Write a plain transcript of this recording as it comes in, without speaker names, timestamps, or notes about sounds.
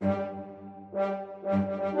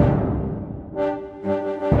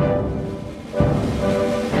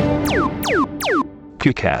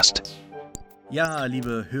Pewcast. Ja,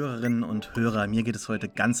 liebe Hörerinnen und Hörer, mir geht es heute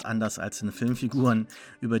ganz anders als in Filmfiguren,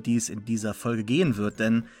 über die es in dieser Folge gehen wird,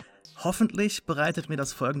 denn hoffentlich bereitet mir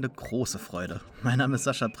das folgende große Freude. Mein Name ist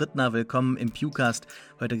Sascha Brittner, willkommen im Pewcast.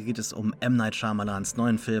 Heute geht es um M. Night Shyamalans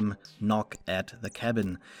neuen Film Knock at the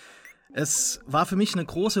Cabin. Es war für mich eine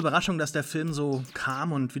große Überraschung, dass der Film so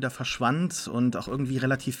kam und wieder verschwand und auch irgendwie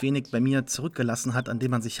relativ wenig bei mir zurückgelassen hat, an dem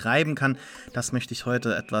man sich reiben kann. Das möchte ich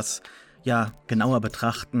heute etwas genauer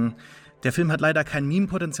betrachten. Der Film hat leider kein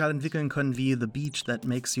Meme-Potenzial entwickeln können wie The Beach That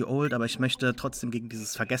Makes You Old, aber ich möchte trotzdem gegen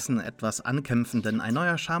dieses Vergessen etwas ankämpfen, denn ein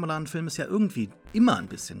neuer Shyamalan-Film ist ja irgendwie immer ein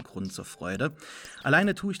bisschen Grund zur Freude.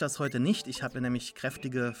 Alleine tue ich das heute nicht. Ich habe mir nämlich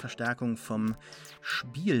kräftige Verstärkung vom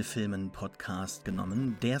Spielfilmen-Podcast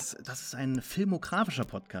genommen. Das ist ein filmografischer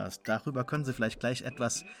Podcast. Darüber können Sie vielleicht gleich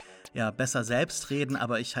etwas besser selbst reden,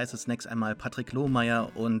 aber ich heiße zunächst einmal Patrick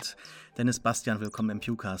Lohmeier und Dennis Bastian. Willkommen im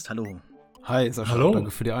Pewcast. Hallo. Hi, Sascha. Hallo. Danke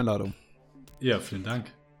für die Einladung. Ja, vielen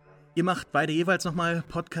Dank. Ihr macht beide jeweils nochmal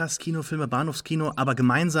Podcast, Kinofilme, Bahnhofskino, aber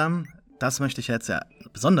gemeinsam, das möchte ich jetzt ja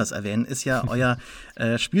besonders erwähnen, ist ja euer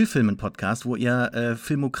Spielfilmen-Podcast, wo ihr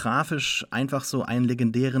filmografisch einfach so einen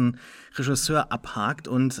legendären Regisseur abhakt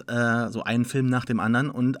und so einen Film nach dem anderen.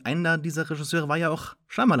 Und einer dieser Regisseure war ja auch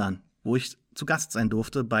Shyamalan, wo ich zu Gast sein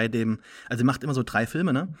durfte bei dem, also ihr macht immer so 3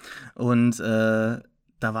 Filme, ne? Und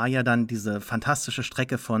da war ja dann diese fantastische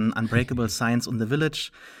Strecke von Unbreakable Science und The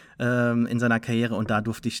Village in seiner Karriere und da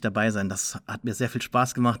durfte ich dabei sein. Das hat mir sehr viel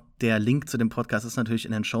Spaß gemacht. Der Link zu dem Podcast ist natürlich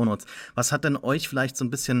in den Shownotes. Was hat denn euch vielleicht so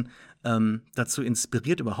ein bisschen dazu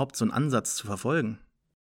inspiriert, überhaupt so einen Ansatz zu verfolgen?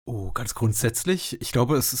 Oh, ganz grundsätzlich. Ich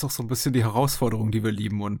glaube, es ist auch so ein bisschen die Herausforderung, die wir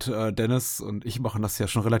lieben. Und Dennis und ich machen das ja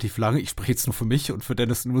schon relativ lange. Ich spreche jetzt nur für mich und für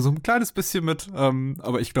Dennis nur so ein kleines bisschen mit.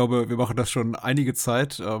 Aber ich glaube, wir machen das schon einige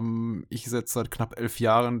Zeit. Ich setze seit knapp 11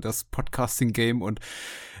 Jahren das Podcasting-Game und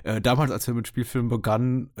damals, als wir mit Spielfilmen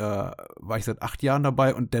begannen, war ich seit 8 Jahren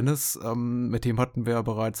dabei und Dennis, mit dem hatte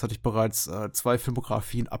ich bereits 2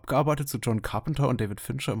 Filmografien abgearbeitet zu John Carpenter und David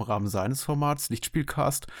Fincher im Rahmen seines Formats,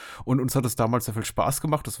 Lichtspielcast, und uns hat es damals sehr viel Spaß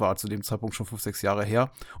gemacht. Das war zu dem Zeitpunkt schon 5, 6 Jahre her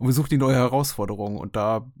und wir suchten die neue Herausforderung und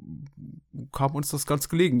da kam uns das ganz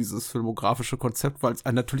gelegen, dieses filmografische Konzept, weil es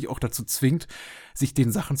einen natürlich auch dazu zwingt, sich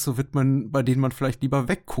den Sachen zu widmen, bei denen man vielleicht lieber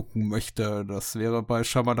weggucken möchte. Das wäre bei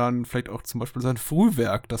Shyamalan vielleicht auch zum Beispiel sein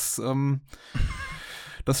Frühwerk, das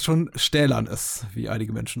schon stählern ist, wie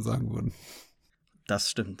einige Menschen sagen würden. Das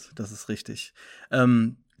stimmt, das ist richtig.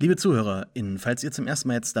 Liebe ZuhörerInnen, falls ihr zum ersten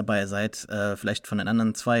Mal jetzt dabei seid, vielleicht von den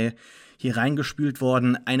anderen 2 hier reingespült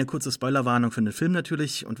worden, eine kurze Spoilerwarnung für den Film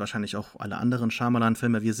natürlich und wahrscheinlich auch alle anderen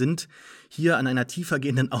Shyamalan-Filme. Wir sind hier an einer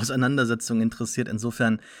tiefergehenden Auseinandersetzung interessiert.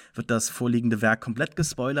 Insofern wird das vorliegende Werk komplett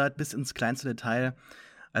gespoilert, bis ins kleinste Detail.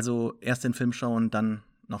 Also erst den Film schauen, dann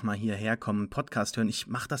nochmal hierher kommen, Podcast hören. Ich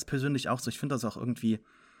mache das persönlich auch so. Ich finde das auch irgendwie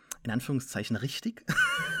in Anführungszeichen richtig.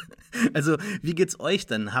 Also, wie geht's euch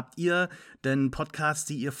denn? Habt ihr denn Podcasts,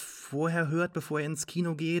 die ihr vorher hört, bevor ihr ins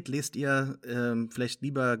Kino geht? Lest ihr vielleicht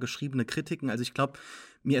lieber geschriebene Kritiken? Also ich glaube,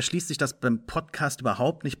 mir erschließt sich das beim Podcast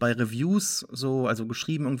überhaupt nicht. Bei Reviews, so, also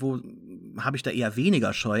geschrieben irgendwo, habe ich da eher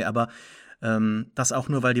weniger Scheu, aber das auch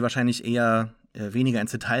nur, weil die wahrscheinlich eher weniger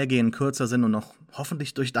ins Detail gehen, kürzer sind und noch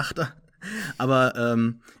hoffentlich durchdachter. Aber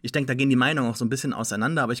ich denke, da gehen die Meinungen auch so ein bisschen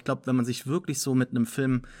auseinander. Aber ich glaube, wenn man sich wirklich so mit einem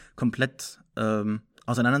Film komplett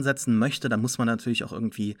auseinandersetzen möchte, dann muss man natürlich auch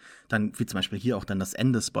irgendwie dann, wie zum Beispiel hier auch dann das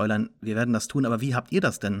Ende spoilern. Wir werden das tun. Aber wie habt ihr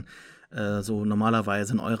das denn so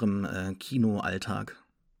normalerweise in eurem Kinoalltag?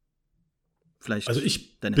 Vielleicht, also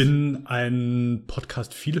ich Dennis. bin ein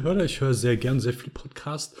Podcast-Vielhörer. Ich höre sehr gern sehr viel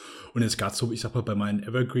Podcast. Und jetzt gerade so, ich sag mal, bei meinen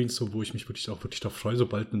Evergreens, so, wo ich mich wirklich darauf freue,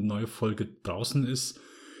 sobald eine neue Folge draußen ist.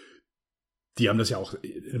 Die haben das ja auch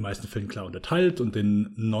in den meisten Fällen klar unterteilt und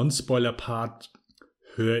den Non-Spoiler-Part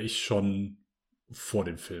höre ich schon vor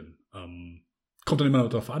dem Film. Kommt dann immer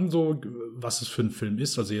darauf an, so was es für ein Film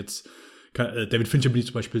ist. Also jetzt, David Fincher bin ich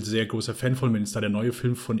zum Beispiel sehr großer Fan von, wenn jetzt da der neue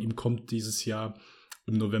Film von ihm kommt dieses Jahr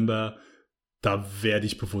im November, da werde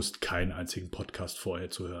ich bewusst keinen einzigen Podcast vorher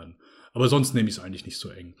zu hören. Aber sonst nehme ich es eigentlich nicht so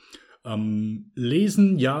eng.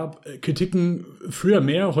 Lesen, ja, Kritiken früher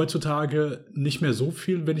mehr, heutzutage nicht mehr so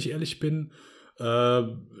viel, wenn ich ehrlich bin.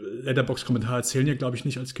 Letterboxd-Kommentare zählen ja, glaube ich,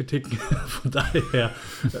 nicht als Kritiken. Von daher.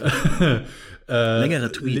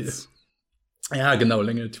 Längere Tweets. Ja, genau,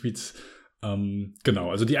 längere Tweets. Genau,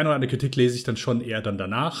 also die eine oder andere Kritik lese ich dann schon eher dann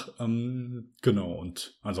danach. Genau,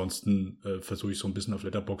 und ansonsten versuche ich so ein bisschen auf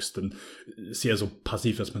Letterboxd, dann ist eher so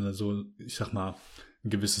passiv, dass man dann so, ich sag mal, ein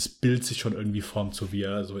gewisses Bild sich schon irgendwie formt, so wie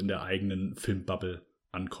er so in der eigenen Filmbubble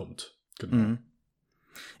ankommt. Genau.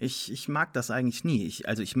 Ich mag das eigentlich nie.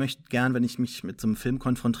 Ich möchte gern, wenn ich mich mit so einem Film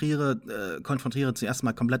konfrontiere, zuerst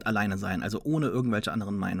mal komplett alleine sein, also ohne irgendwelche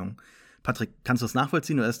anderen Meinungen. Patrick, kannst du das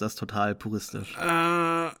nachvollziehen oder ist das total puristisch?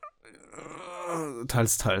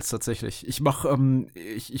 Teils tatsächlich. Ich merke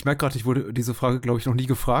gerade, ich wurde diese Frage, glaube ich, noch nie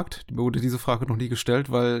gefragt. Mir wurde diese Frage noch nie gestellt,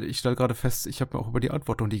 weil ich stelle gerade fest, ich habe mir auch über die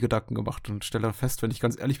Antwort noch nie Gedanken gemacht und stelle dann fest, wenn ich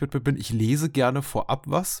ganz ehrlich mit mir bin, ich lese gerne vorab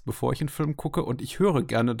was, bevor ich einen Film gucke und ich höre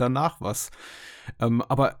gerne danach was.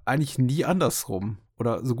 Aber eigentlich nie andersrum.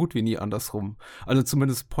 Oder so gut wie nie andersrum. Also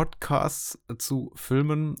zumindest Podcasts zu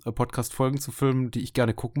Filmen, Podcast-Folgen zu Filmen, die ich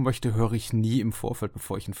gerne gucken möchte, höre ich nie im Vorfeld,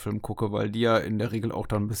 bevor ich einen Film gucke, weil die ja in der Regel auch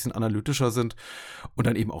dann ein bisschen analytischer sind und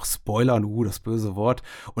dann eben auch spoilern, das böse Wort.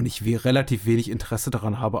 Und ich relativ wenig Interesse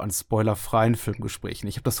daran habe an spoilerfreien Filmgesprächen.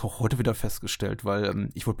 Ich habe das auch heute wieder festgestellt, weil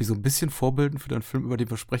ich wollte mich so ein bisschen vorbilden für den Film, über den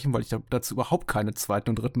wir sprechen, weil ich dazu überhaupt keine zweiten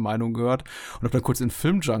und dritten Meinung gehört und habe dann kurz in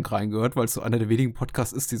Filmjunk reingehört, weil es so einer der wenigen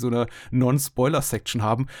Podcasts ist, die so eine Non-Spoiler-Section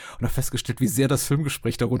haben und habe festgestellt, wie sehr das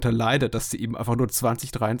Filmgespräch darunter leidet, dass sie eben einfach nur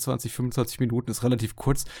 20, 23, 25 Minuten, ist relativ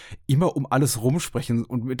kurz, immer um alles rumsprechen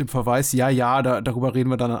und mit dem Verweis, darüber reden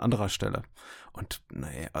wir dann an anderer Stelle. Und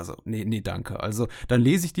nee, danke. Also dann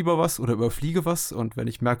lese ich lieber was oder überfliege was und wenn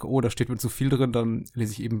ich merke, da steht mir zu viel drin, dann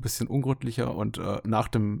lese ich eben ein bisschen ungründlicher und nach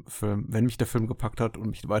dem Film, wenn mich der Film gepackt hat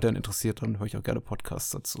und mich weiterhin interessiert, dann höre ich auch gerne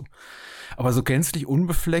Podcasts dazu. Aber so gänzlich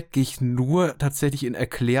unbefleckt gehe ich nur tatsächlich in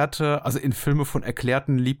Filme von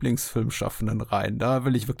erklärten Lieblingsfilmschaffenden rein. Da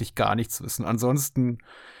will ich wirklich gar nichts wissen. Ansonsten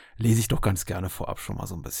lese ich doch ganz gerne vorab schon mal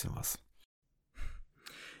so ein bisschen was.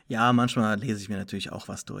 Ja, manchmal lese ich mir natürlich auch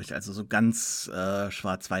was durch. Also so ganz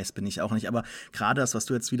schwarz-weiß bin ich auch nicht. Aber gerade das, was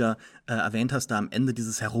du jetzt wieder erwähnt hast, da am Ende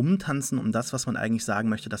dieses Herumtanzen um das, was man eigentlich sagen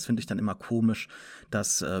möchte, das finde ich dann immer komisch.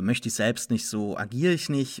 Das möchte ich selbst nicht, so agiere ich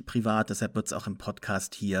nicht privat. Deshalb wird es auch im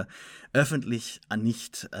Podcast hier öffentlich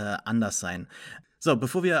nicht anders sein. So,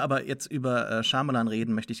 bevor wir aber jetzt über Shyamalan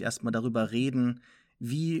reden, möchte ich erstmal darüber reden,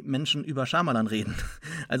 wie Menschen über Shyamalan reden.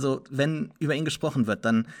 Also, wenn über ihn gesprochen wird,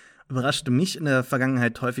 dann überraschte mich in der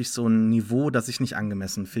Vergangenheit häufig so ein Niveau, das ich nicht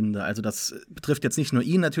angemessen finde. Also das betrifft jetzt nicht nur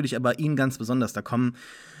ihn natürlich, aber ihn ganz besonders. Da kommen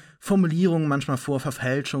Formulierungen manchmal vor,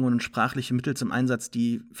 Verfälschungen und sprachliche Mittel zum Einsatz,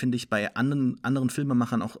 die, finde ich, bei anderen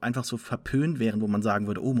Filmemachern auch einfach so verpönt wären, wo man sagen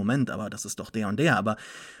würde, oh Moment, aber das ist doch der und der. Aber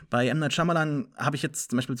bei M. Night Shyamalan habe ich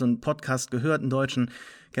jetzt zum Beispiel so einen Podcast gehört, einen deutschen,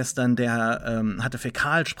 gestern, der hatte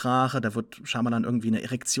Fäkalsprache, da wird Shyamalan irgendwie eine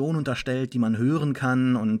Erektion unterstellt, die man hören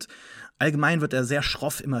kann und allgemein wird er sehr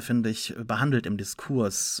schroff immer, finde ich, behandelt im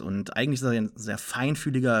Diskurs. Und eigentlich ist er ein sehr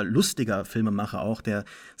feinfühliger, lustiger Filmemacher auch, der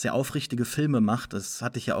sehr aufrichtige Filme macht. Das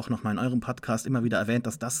hatte ich ja auch noch mal in eurem Podcast immer wieder erwähnt,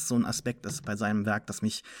 dass das so ein Aspekt ist bei seinem Werk, das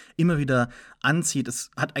mich immer wieder anzieht.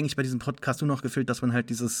 Es hat eigentlich bei diesem Podcast nur noch gefehlt, dass man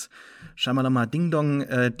halt dieses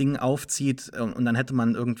Shyamalan-Ding-Dong-Ding aufzieht und dann hätte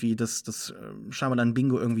man irgendwie das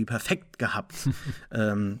Shyamalan-Bingo irgendwie perfekt gehabt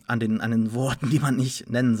an den Worten, die man nicht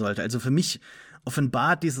nennen sollte. Also für mich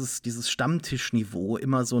offenbart dieses Stammtischniveau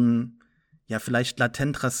immer so einen, ja, vielleicht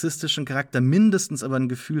latent rassistischen Charakter, mindestens aber ein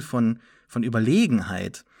Gefühl von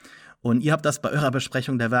Überlegenheit. Und ihr habt das bei eurer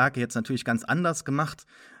Besprechung der Werke jetzt natürlich ganz anders gemacht,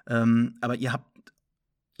 aber ihr habt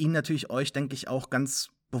ihn natürlich euch, denke ich, auch ganz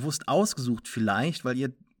bewusst ausgesucht vielleicht, weil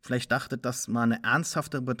ihr vielleicht dachtet, dass mal eine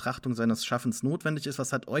ernsthaftere Betrachtung seines Schaffens notwendig ist.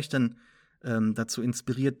 Was hat euch denn dazu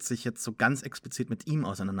inspiriert, sich jetzt so ganz explizit mit ihm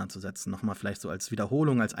auseinanderzusetzen? Nochmal vielleicht so als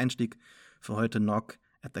Wiederholung, als Einstieg für heute Knock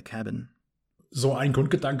at the Cabin. So ein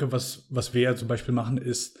Grundgedanke, was wir ja zum Beispiel machen,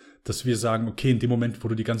 ist, dass wir sagen, okay, in dem Moment, wo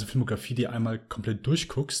du die ganze Filmografie dir einmal komplett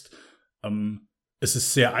durchguckst, es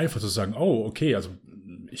ist sehr einfach zu sagen, oh, okay, also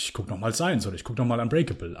ich gucke nochmal Science oder ich gucke nochmal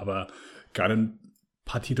Unbreakable, aber gerade ein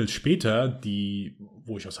paar Titel später,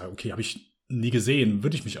 wo ich auch sage, okay, habe ich nie gesehen,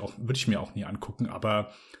 würde ich mir auch nie angucken,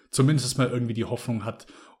 aber zumindest, dass man irgendwie die Hoffnung hat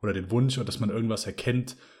oder den Wunsch oder dass man irgendwas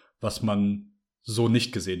erkennt, was man so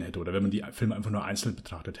nicht gesehen hätte oder wenn man die Filme einfach nur einzeln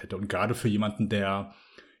betrachtet hätte. Und gerade für jemanden, der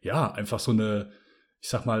ja einfach so eine, ich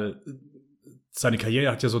sag mal, seine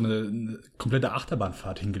Karriere hat ja so eine komplette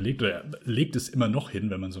Achterbahnfahrt hingelegt oder er legt es immer noch hin,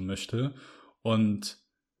 wenn man so möchte. Und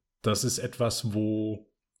das ist etwas,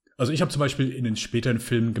 also ich habe zum Beispiel in den späteren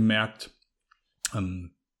Filmen gemerkt,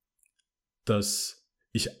 dass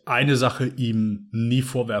ich eine Sache ihm nie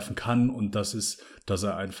vorwerfen kann und das ist, dass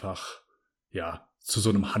er einfach, ja, zu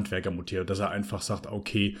so einem Handwerker mutiert, dass er einfach sagt,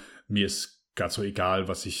 okay, mir ist ganz so egal,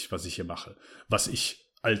 was ich hier mache. Was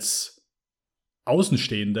ich als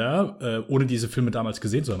Außenstehender, ohne diese Filme damals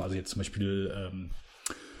gesehen zu haben, also jetzt zum Beispiel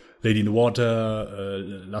Lady in the Water,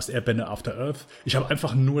 Last Airbender, After Earth, ich habe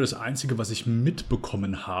einfach nur das Einzige, was ich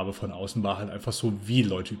mitbekommen habe von außen, war halt einfach so, wie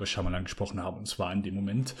Leute über Shyamalan gesprochen haben. Und zwar in dem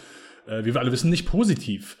Moment, wie wir alle wissen, nicht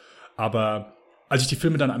positiv. Aber als ich die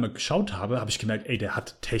Filme dann einmal geschaut habe, habe ich gemerkt, ey, der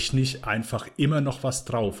hat technisch einfach immer noch was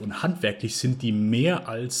drauf. Und handwerklich sind die mehr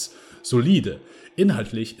als solide.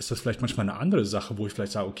 Inhaltlich ist das vielleicht manchmal eine andere Sache, wo ich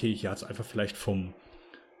vielleicht sage, okay, hier hat es einfach vielleicht vom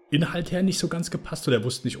Inhalt her nicht so ganz gepasst oder er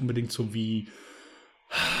wusste nicht unbedingt so, wie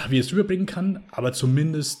er es rüberbringen kann. Aber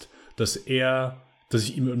zumindest, dass ich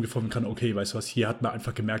ihm irgendwie vorstellen kann, okay, weißt du was, hier hat man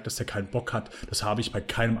einfach gemerkt, dass er keinen Bock hat. Das habe ich bei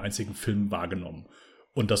keinem einzigen Film wahrgenommen.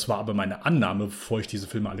 Und das war aber meine Annahme, bevor ich diese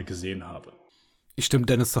Filme alle gesehen habe. Ich stimme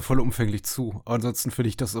Dennis da vollumfänglich zu. Ansonsten finde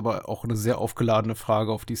ich das aber auch eine sehr aufgeladene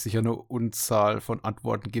Frage, auf die es sicher eine Unzahl von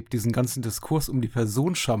Antworten gibt. Diesen ganzen Diskurs um die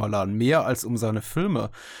Person Shyamalan, mehr als um seine Filme,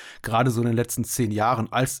 gerade so in den letzten 10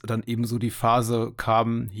 Jahren, als dann eben so die Phase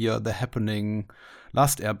kam, hier The Happening,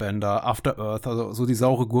 Last Airbender, After Earth, also so die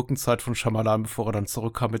saure Gurkenzeit von Shyamalan, bevor er dann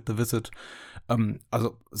zurückkam mit The Visit.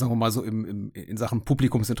 Also sagen wir mal so in Sachen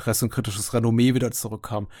Publikumsinteresse und kritisches Renommee wieder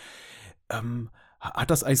zurückkam.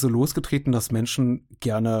 Hat das eigentlich so losgetreten, dass Menschen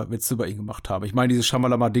gerne Witze über ihn gemacht haben? Ich meine, dieses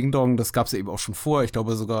Shamalama Ding Dong, das gab es ja eben auch schon vor. Ich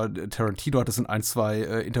glaube sogar Tarantino hat es in 1, 2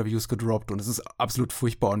 Interviews gedroppt und es ist absolut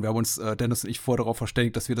furchtbar. Und wir haben uns, Dennis und ich, vorher darauf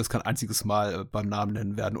verständigt, dass wir das kein einziges Mal beim Namen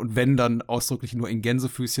nennen werden. Und wenn, dann ausdrücklich nur in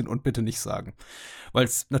Gänsefüßchen und bitte nicht sagen. Weil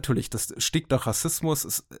es natürlich, das stinkt nach Rassismus,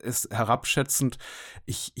 es ist herabschätzend.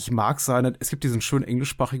 Ich mag es gibt diesen schönen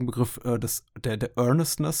englischsprachigen Begriff der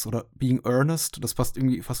Earnestness oder being earnest. Das passt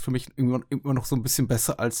irgendwie fast für mich immer noch so ein bisschen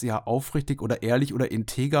besser als ja aufrichtig oder ehrlich oder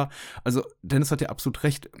integer. Also Dennis hat ja absolut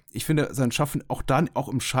recht. Ich finde sein Schaffen auch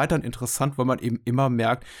im Scheitern interessant, weil man eben immer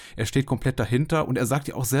merkt, er steht komplett dahinter und er sagt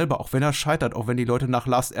ja auch selber, auch wenn er scheitert, auch wenn die Leute nach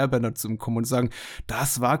Last Airbender zu ihm kommen und sagen,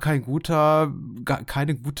 das war keine gute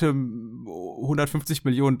 150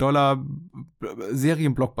 Millionen Dollar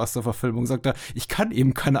Serienblockbuster-Verfilmung, sagt er, ich kann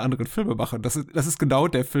eben keine anderen Filme machen. Das ist genau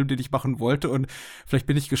der Film, den ich machen wollte und vielleicht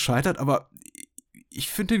bin ich gescheitert, aber ich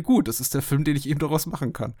finde den gut. Das ist der Film, den ich eben daraus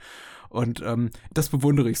machen kann. Und das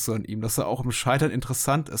bewundere ich so an ihm, dass er auch im Scheitern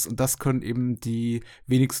interessant ist. Und das können eben die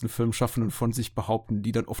wenigsten Filmschaffenden von sich behaupten,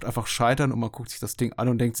 die dann oft einfach scheitern und man guckt sich das Ding an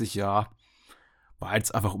und denkt sich, ja, war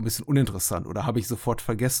jetzt einfach ein bisschen uninteressant oder habe ich sofort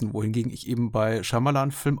vergessen. Wohingegen ich eben bei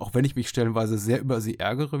Shyamalan-Filmen, auch wenn ich mich stellenweise sehr über sie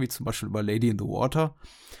ärgere, wie zum Beispiel über Lady in the Water,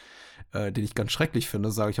 den ich ganz schrecklich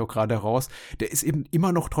finde, sage ich auch gerade heraus, der ist eben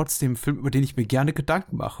immer noch trotzdem ein Film, über den ich mir gerne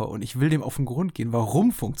Gedanken mache und ich will dem auf den Grund gehen.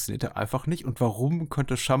 Warum funktioniert der einfach nicht und warum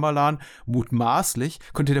könnte der für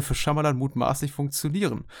Shyamalan mutmaßlich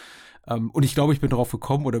funktionieren? Und ich glaube, ich bin drauf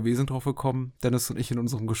gekommen oder wir sind drauf gekommen, Dennis und ich in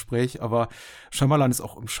unserem Gespräch, aber Shyamalan ist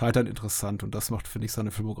auch im Scheitern interessant und das macht, finde ich,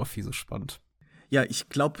 seine Filmografie so spannend. Ja, ich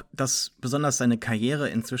glaube, dass besonders seine Karriere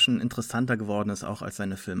inzwischen interessanter geworden ist, auch als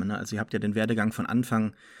seine Filme. Ne? Also ihr habt ja den Werdegang von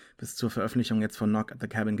Anfang bis zur Veröffentlichung jetzt von Knock at the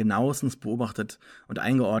Cabin genauestens beobachtet und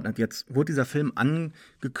eingeordnet. Jetzt wurde dieser Film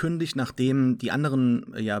angekündigt, nachdem die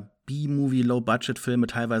anderen B-Movie, Low-Budget-Filme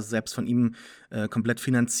teilweise selbst von ihm komplett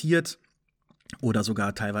finanziert oder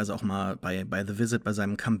sogar teilweise auch mal bei The Visit, bei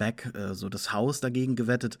seinem Comeback, so das Haus dagegen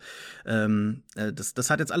gewettet. Das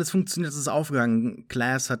hat jetzt alles funktioniert, es ist aufgegangen.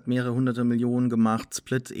 Glass hat mehrere hunderte Millionen gemacht,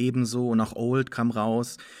 Split ebenso und auch Old kam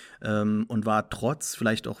raus und war trotz,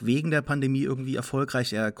 vielleicht auch wegen der Pandemie irgendwie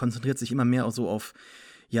erfolgreich. Er konzentriert sich immer mehr auch so auf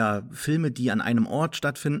Filme, die an einem Ort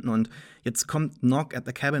stattfinden und jetzt kommt Knock at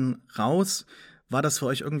the Cabin raus. War das für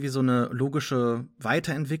euch irgendwie so eine logische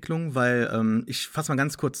Weiterentwicklung? Weil ich fasse mal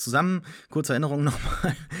ganz kurz zusammen, kurze Erinnerung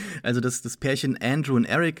nochmal. Also das Pärchen Andrew und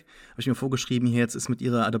Eric, habe ich mir vorgeschrieben, hier jetzt ist mit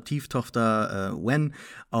ihrer Adoptivtochter Wen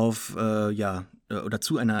auf oder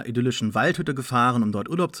zu einer idyllischen Waldhütte gefahren, um dort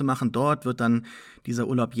Urlaub zu machen. Dort wird dann dieser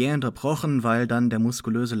Urlaub jäh unterbrochen, weil dann der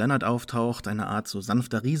muskulöse Leonard auftaucht. Eine Art so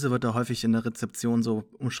sanfter Riese wird da häufig in der Rezeption so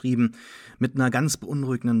umschrieben, mit einer ganz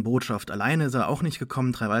beunruhigenden Botschaft. Alleine ist er auch nicht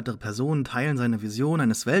gekommen. 3 weitere Personen teilen seine Vision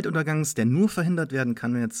eines Weltuntergangs, der nur verhindert werden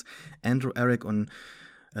kann, wenn jetzt Andrew, Eric und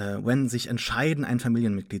Wen sich entscheiden, ein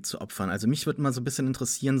Familienmitglied zu opfern. Also mich würde mal so ein bisschen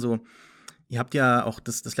interessieren, so ihr habt ja auch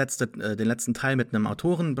den letzten Teil mit einem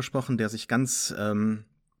Autoren besprochen, der sich ganz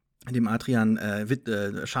dem Adrian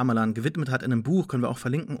Shyamalan gewidmet hat in einem Buch. Können wir auch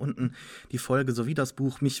verlinken unten die Folge sowie das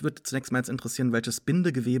Buch. Mich würde zunächst mal jetzt interessieren, welches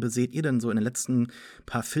Bindegewebe seht ihr denn so in den letzten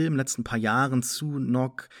paar Filmen, letzten paar Jahren zu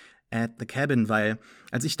Knock at the Cabin? Weil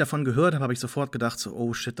als ich davon gehört habe, habe ich sofort gedacht, so,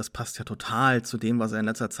 oh shit, das passt ja total zu dem, was er in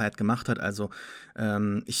letzter Zeit gemacht hat. Also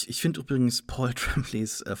ich finde übrigens Paul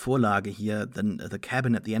Tremblays Vorlage hier, The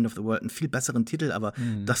Cabin at the End of the World, einen viel besseren Titel, aber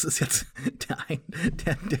das ist jetzt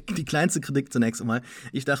die kleinste Kritik zunächst einmal.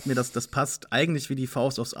 Ich dachte mir, das passt eigentlich wie die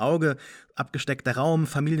Faust aufs Auge. Abgesteckter Raum,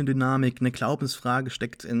 Familiendynamik, eine Glaubensfrage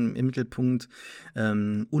steckt im Mittelpunkt,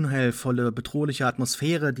 unheilvolle, bedrohliche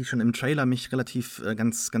Atmosphäre, die schon im Trailer mich relativ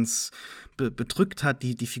ganz bedrückt hat.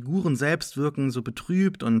 die Figuren selbst wirken so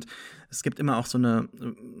betrübt und es gibt immer auch so eine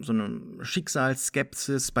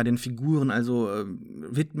Schicksalsskepsis bei den Figuren. Also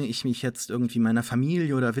widme ich mich jetzt irgendwie meiner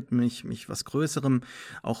Familie oder widme ich mich was Größerem?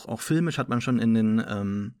 Auch filmisch hat man schon in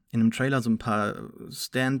dem Trailer so ein paar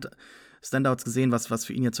Standouts gesehen, was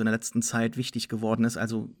für ihn jetzt so in der letzten Zeit wichtig geworden ist.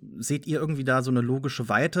 Also seht ihr irgendwie da so eine logische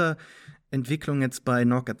Weiterentwicklung jetzt bei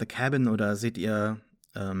Knock at the Cabin oder seht ihr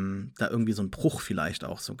da irgendwie so einen Bruch vielleicht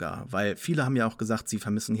auch sogar? Weil viele haben ja auch gesagt, sie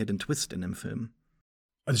vermissen hier den Twist in dem Film.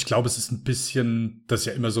 Also ich glaube, es ist ein bisschen, das ist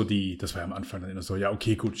ja immer so das war ja am Anfang dann immer so, ja,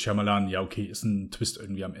 okay, gut, Shyamalan, ja, okay, ist ein Twist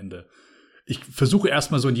irgendwie am Ende. Ich versuche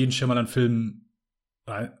erstmal so in jeden Shyamalan-Film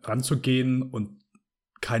ranzugehen und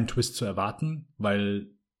keinen Twist zu erwarten,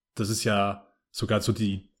 weil das ist ja sogar so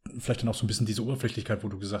vielleicht dann auch so ein bisschen diese Oberflächlichkeit, wo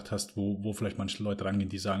du gesagt hast, wo vielleicht manche Leute rangehen,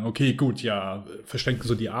 die sagen, okay, gut, ja, verschränken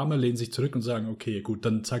so die Arme, lehnen sich zurück und sagen, okay, gut,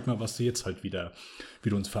 dann zeig mal, was du jetzt halt wieder, wie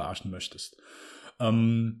du uns verarschen möchtest.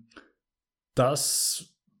 Das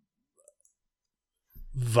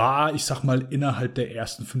war, ich sag mal, innerhalb der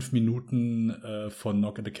ersten 5 Minuten von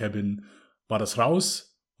Knock at the Cabin war das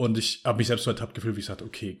raus und ich habe mich selbst so ertappt gefühlt, wie ich sagte,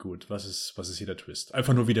 okay, gut, was ist hier der Twist?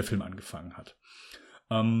 Einfach nur, wie der Film angefangen hat.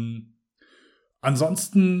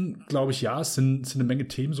 Ansonsten glaube ich, ja, es sind eine Menge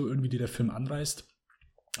Themen so irgendwie, die der Film anreißt.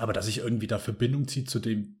 Aber dass sich irgendwie da Verbindung zieht zu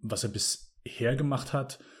dem, was er bisher gemacht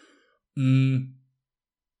hat, würde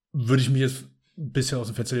ich mich jetzt ein bisschen aus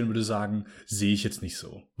dem Fenster lehnen und würde sagen, sehe ich jetzt nicht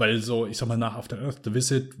so. Weil so, ich sag mal, nach After Earth, The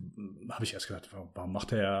Visit, habe ich erst gedacht, warum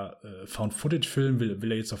macht er Found-Footage-Film?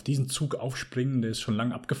 Will er jetzt auf diesen Zug aufspringen? Der ist schon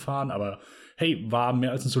lang abgefahren, aber hey, war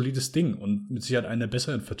mehr als ein solides Ding und mit Sicherheit einer der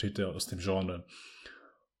besseren Vertreter aus dem Genre.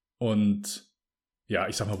 Und ja,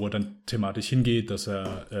 ich sag mal, wo er dann thematisch hingeht, dass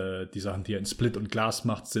er die Sachen, die er in Split und Glass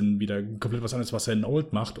macht, sind wieder komplett was anderes, was er in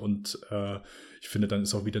Old macht. Und ich finde, dann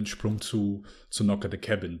ist auch wieder ein Sprung zu Knock at the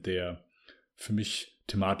Cabin, der für mich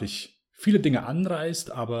thematisch viele Dinge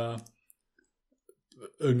anreißt, aber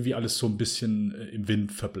irgendwie alles so ein bisschen im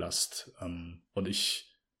Wind verblasst. Und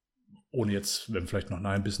ich, ohne jetzt, wenn wir vielleicht noch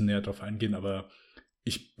ein bisschen näher drauf eingehen, aber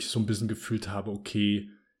ich so ein bisschen gefühlt habe,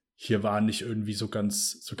 okay, hier war nicht irgendwie so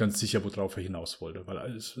ganz sicher, worauf er hinaus wollte.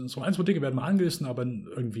 Weil so ein, zwei Dinge werden mal angerissen, aber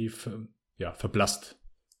irgendwie verblasst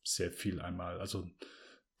sehr viel einmal. Also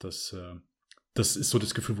das ist so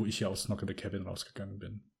das Gefühl, wo ich hier aus Knock at the Cabin rausgegangen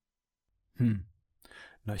bin.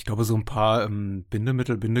 Na, ich glaube, so ein paar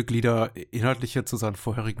Bindeglieder inhaltliche zu seinen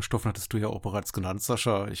vorherigen Stoffen hattest du ja auch bereits genannt,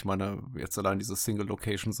 Sascha. Ich meine, jetzt allein diese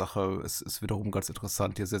Single-Location-Sache ist wiederum ganz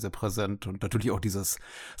interessant, hier sehr, sehr präsent und natürlich auch dieses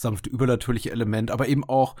sanfte, übernatürliche Element, aber eben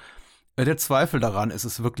auch der Zweifel daran, ist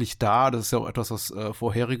es wirklich da? Das ist ja auch etwas, was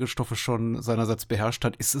vorherige Stoffe schon seinerseits beherrscht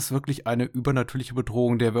hat. Ist es wirklich eine übernatürliche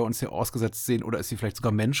Bedrohung, der wir uns hier ausgesetzt sehen, oder ist sie vielleicht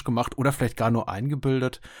sogar menschgemacht oder vielleicht gar nur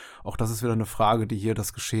eingebildet? Auch das ist wieder eine Frage, die hier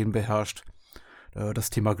das Geschehen beherrscht. Das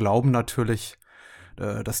Thema Glauben natürlich,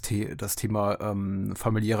 das Thema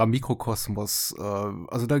familiärer Mikrokosmos.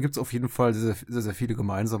 Also da gibt es auf jeden Fall sehr, sehr, sehr viele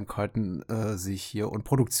Gemeinsamkeiten, sehe ich hier. Und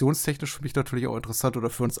produktionstechnisch für mich natürlich auch interessant oder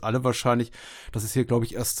für uns alle wahrscheinlich. Das ist hier, glaube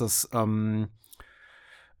ich, erst das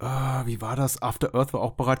wie war das? After Earth war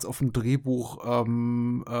auch bereits auf einem Drehbuch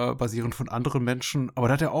basierend von anderen Menschen, aber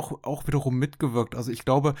da hat er auch wiederum mitgewirkt. Also ich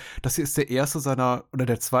glaube, das hier ist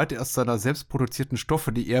der zweite erst seiner selbstproduzierten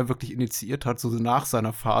Stoffe, die er wirklich initiiert hat, so nach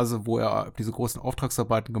seiner Phase, wo er diese großen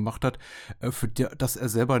Auftragsarbeiten gemacht hat, dass er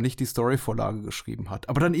selber nicht die Storyvorlage geschrieben hat.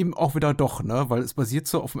 Aber dann eben auch wieder doch, ne? Weil es basiert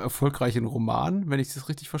so auf einem erfolgreichen Roman, wenn ich das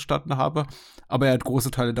richtig verstanden habe, aber er hat große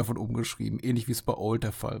Teile davon umgeschrieben, ähnlich wie es bei Old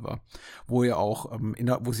der Fall war, wo er auch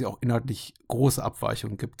wo es ja auch inhaltlich große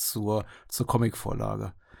Abweichungen gibt zur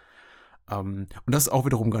Comicvorlage. Und das ist auch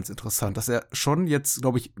wiederum ganz interessant, dass er schon jetzt,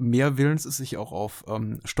 glaube ich, mehr willens ist, sich auch auf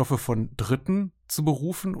Stoffe von Dritten zu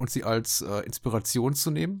berufen und sie als Inspiration zu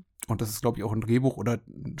nehmen. Und das ist, glaube ich, auch ein Drehbuch oder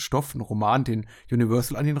ein Stoff, ein Roman, den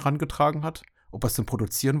Universal an ihn herangetragen hat. Ob er es denn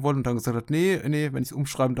produzieren wollen und dann gesagt hat, nee, wenn ich es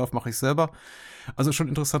umschreiben darf, mache ich es selber. Also schon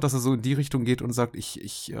interessant, dass er so in die Richtung geht und sagt,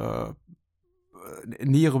 ich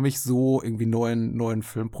nähere mich so irgendwie neuen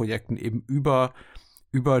Filmprojekten eben über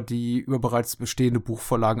bereits bestehende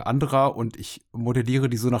Buchvorlagen anderer und ich modelliere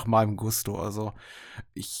die so nach meinem Gusto. Also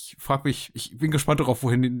ich frage mich, ich bin gespannt darauf,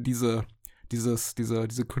 wohin diese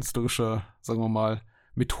künstlerische, sagen wir mal,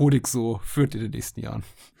 Methodik so führt in den nächsten Jahren.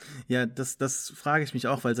 Ja, das frage ich mich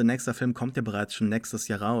auch, weil sein nächster Film kommt ja bereits schon nächstes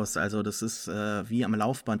Jahr raus. Also das ist wie am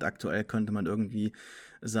Laufband aktuell, könnte man irgendwie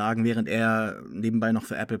sagen, während er nebenbei noch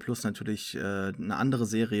für Apple Plus natürlich eine andere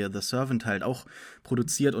Serie, The Servant, halt auch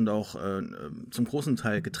produziert und auch zum großen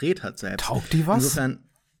Teil gedreht hat selbst. Taugt die was? Insofern,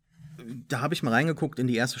 da habe ich mal reingeguckt in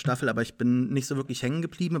die erste Staffel, aber ich bin nicht so wirklich hängen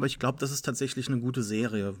geblieben, aber ich glaube, das ist tatsächlich eine gute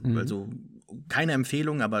Serie. Also keine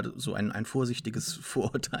Empfehlung, aber so ein vorsichtiges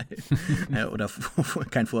Vorurteil. Oder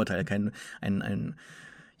kein Vorurteil,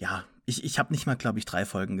 ich habe nicht mal, glaube ich, 3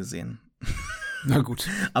 Folgen gesehen. Na gut.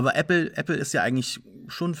 Aber Apple ist ja eigentlich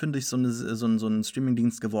schon, finde ich, so ein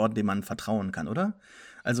Streamingdienst geworden, dem man vertrauen kann, oder?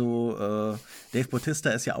 Also Dave Bautista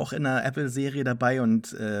ist ja auch in einer Apple-Serie dabei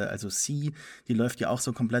und also C, die läuft ja auch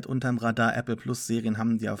so komplett unterm Radar. Apple Plus-Serien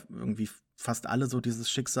haben ja irgendwie fast alle so dieses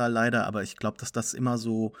Schicksal leider, aber ich glaube, dass das immer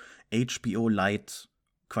so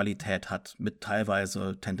HBO-Light-Qualität hat, mit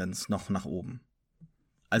teilweise Tendenz noch nach oben.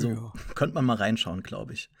 Also könnte man mal reinschauen,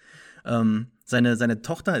 glaube ich. Seine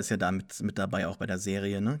Tochter ist ja da mit dabei, auch bei der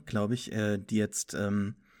Serie, ne, glaube ich, die jetzt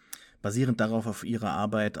basierend darauf auf ihre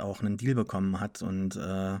Arbeit auch einen Deal bekommen hat. Und ich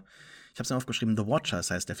habe es mir aufgeschrieben, The Watchers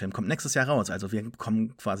heißt der Film, kommt nächstes Jahr raus. Also wir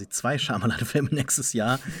bekommen quasi 2 Shyamalan-Filme nächstes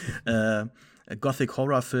Jahr.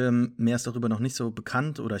 Gothic-Horror-Film, mehr ist darüber noch nicht so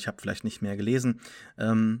bekannt oder ich habe vielleicht nicht mehr gelesen.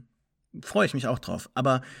 Freue ich mich auch drauf.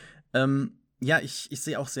 Aber ja, ich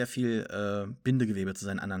sehe auch sehr viel Bindegewebe zu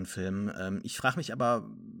seinen anderen Filmen. Ich frage mich aber,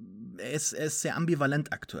 er ist sehr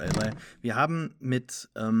ambivalent aktuell, weil wir haben mit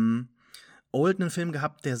Old einen Film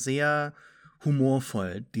gehabt, der sehr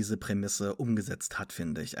humorvoll diese Prämisse umgesetzt hat,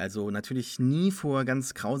 finde ich. Also natürlich nie vor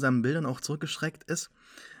ganz grausamen Bildern auch zurückgeschreckt ist.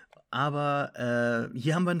 Aber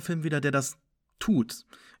hier haben wir einen Film wieder, der das tut,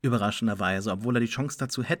 überraschenderweise, obwohl er die Chance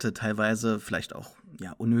dazu hätte, teilweise vielleicht auch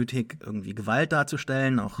unnötig irgendwie Gewalt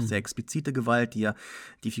darzustellen, auch sehr explizite Gewalt, die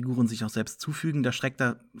die Figuren sich auch selbst zufügen, da schreckt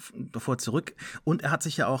er davor zurück. Und er hat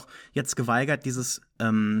sich ja auch jetzt geweigert, diese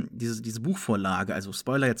Buchvorlage, also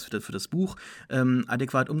Spoiler jetzt für das Buch,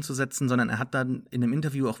 adäquat umzusetzen, sondern er hat dann in einem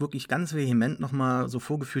Interview auch wirklich ganz vehement nochmal so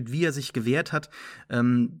vorgeführt, wie er sich gewehrt hat,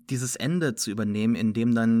 dieses Ende zu übernehmen, in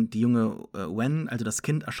dem dann die junge Wen, also das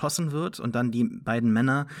Kind, erschossen wird und dann die beiden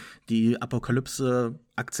Männer die Apokalypse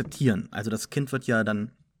akzeptieren. Also das Kind wird ja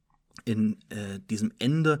dann in diesem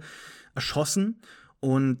Ende erschossen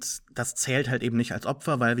und das zählt halt eben nicht als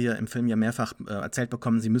Opfer, weil wir im Film ja mehrfach erzählt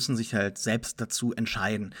bekommen, sie müssen sich halt selbst dazu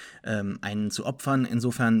entscheiden, einen zu opfern.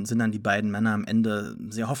 Insofern sind dann die beiden Männer am Ende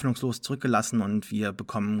sehr hoffnungslos zurückgelassen und wir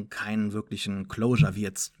bekommen keinen wirklichen Closure, wie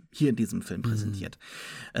jetzt hier in diesem Film präsentiert.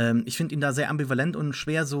 Ich finde ihn da sehr ambivalent und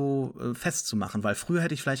schwer so festzumachen, weil früher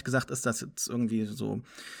hätte ich vielleicht gesagt, ist das jetzt irgendwie so,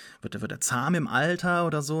 wird er zahm im Alter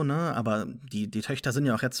oder so, ne? Aber die Töchter sind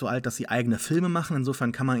ja auch jetzt so alt, dass sie eigene Filme machen.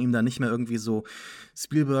 Insofern kann man ihm da nicht mehr irgendwie so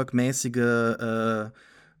Spielberg-mäßige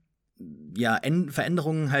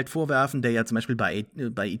Veränderungen halt vorwerfen, der ja zum Beispiel bei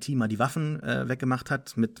E.T. mal die Waffen weggemacht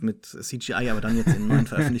hat mit CGI, aber dann jetzt in neuen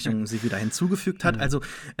Veröffentlichungen sie wieder hinzugefügt hat. Also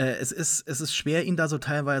es ist schwer, ihn da so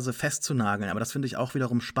teilweise festzunageln, aber das finde ich auch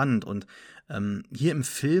wiederum spannend. Und hier im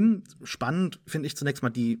Film spannend finde ich zunächst mal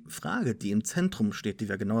die Frage, die im Zentrum steht, die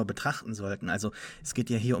wir genauer betrachten sollten. Also es geht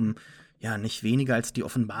ja hier um nicht weniger als die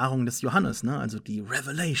Offenbarung des Johannes, ne? Also die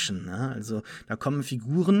Revelation, ne? Also da kommen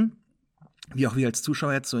Figuren, wie auch wir als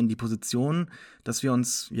Zuschauer jetzt so in die Position, dass wir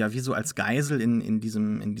uns wie so als Geisel in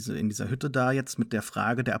dieser Hütte da jetzt mit der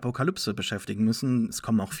Frage der Apokalypse beschäftigen müssen. Es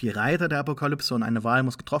kommen auch 4 Reiter der Apokalypse und eine Wahl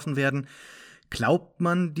muss getroffen werden. Glaubt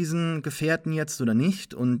man diesen Gefährten jetzt oder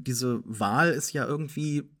nicht? Und diese Wahl ist ja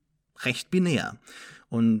irgendwie recht binär.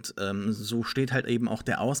 Und so steht halt eben auch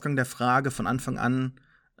der Ausgang der Frage von Anfang an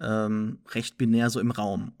recht binär so im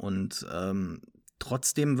Raum. Und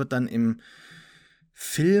trotzdem wird dann im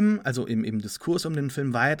Film, also im Diskurs um den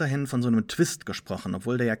Film weiterhin von so einem Twist gesprochen,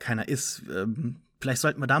 obwohl der ja keiner ist. Vielleicht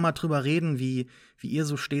sollten wir da mal drüber reden, wie ihr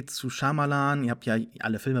so steht zu Shyamalan. Ihr habt ja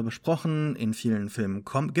alle Filme besprochen. In vielen Filmen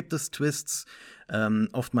gibt es Twists.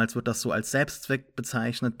 Oftmals wird das so als Selbstzweck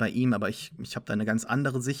bezeichnet bei ihm, aber ich habe da eine ganz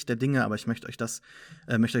andere Sicht der Dinge, aber ich möchte euch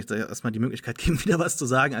erstmal die Möglichkeit geben, wieder was zu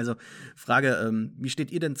sagen. Also Frage, wie steht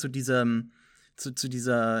ihr denn zu dieser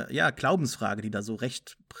Glaubensfrage, die da so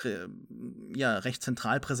recht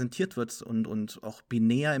zentral präsentiert wird und auch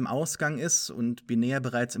binär im Ausgang ist und binär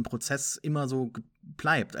bereits im Prozess immer so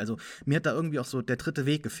bleibt. Also mir hat da irgendwie auch so der dritte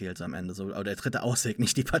Weg gefehlt so am Ende, so, oder der dritte Ausweg,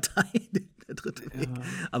 nicht die Partei, der dritte Weg,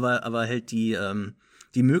 aber halt die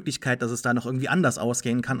Möglichkeit, dass es da noch irgendwie anders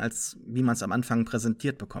ausgehen kann, als wie man es am Anfang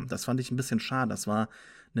präsentiert bekommt. Das fand ich ein bisschen schade. Das war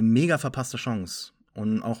eine mega verpasste Chance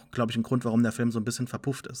und auch, glaube ich, ein Grund, warum der Film so ein bisschen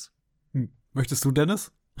verpufft ist. Möchtest du,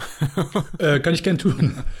 Dennis? Kann ich gern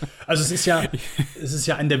tun. Also es ist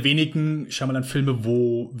ja einer der wenigen Shyamalan-Filme,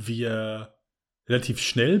 wo wir relativ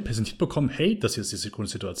schnell präsentiert bekommen, hey, das hier ist diese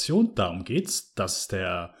Grundsituation, darum geht's, das ist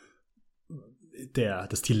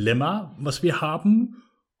das Dilemma, was wir haben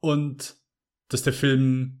und dass der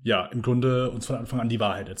Film im Grunde uns von Anfang an die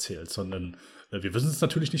Wahrheit erzählt, sondern wir wissen es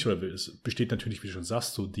natürlich nicht, oder es besteht natürlich, wie du schon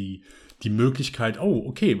sagst, so die Möglichkeit, oh,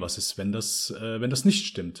 okay, was ist, wenn das nicht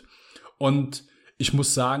stimmt? Und ich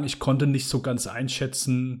muss sagen, ich konnte nicht so ganz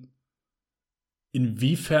einschätzen,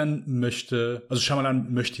 inwiefern also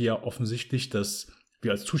Shyamalan möchte ja offensichtlich, dass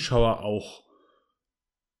wir als Zuschauer auch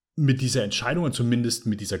mit dieser Entscheidung und zumindest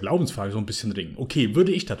mit dieser Glaubensfrage so ein bisschen ringen. Okay,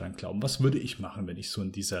 würde ich daran glauben? Was würde ich machen, wenn ich so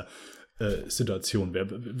in dieser Situation wäre?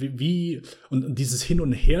 Wie und dieses Hin-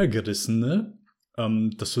 und Hergerissene,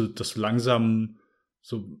 dass du langsam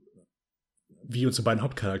so wie unsere beiden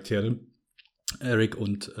Hauptcharaktere, Eric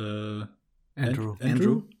und Andrew,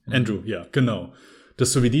 ja, genau.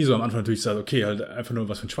 Das so wie die so am Anfang natürlich sagt, okay, halt einfach nur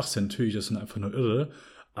was für ein Schwachsinn, natürlich, das sind einfach nur Irre,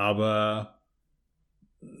 aber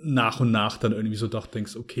nach und nach dann irgendwie so doch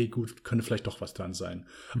denkst, okay, gut, könnte vielleicht doch was dran sein.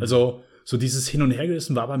 Also so dieses Hin- und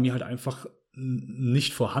Hergerissen war bei mir halt einfach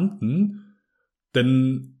nicht vorhanden,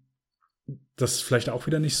 denn das vielleicht auch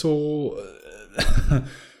wieder nicht so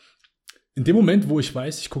in dem Moment, wo ich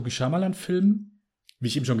weiß, ich gucke einen Shyamalan-Film, wie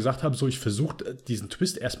ich eben schon gesagt habe, so ich versuche diesen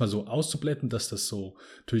Twist erstmal so auszublenden, dass das so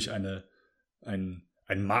natürlich ein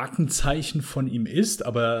Markenzeichen von ihm ist,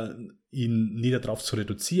 aber ihn nie darauf zu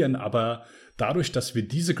reduzieren. Aber dadurch, dass wir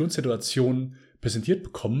diese Grundsituation präsentiert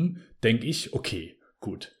bekommen, denke ich, okay,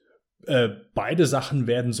 gut. Beide Sachen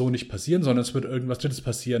werden so nicht passieren, sondern es wird irgendwas Drittes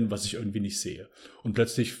passieren, was ich irgendwie nicht sehe. Und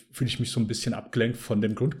plötzlich fühle ich mich so ein bisschen abgelenkt von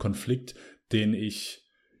dem Grundkonflikt, den ich,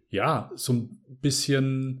 ja, so ein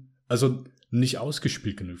bisschen, also nicht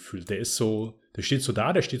ausgespielt genug fühle. Der steht so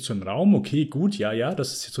da, der steht so im Raum, okay, gut, ja,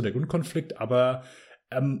 das ist jetzt so der Grundkonflikt, aber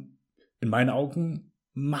in meinen Augen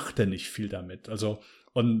macht er nicht viel damit. Also,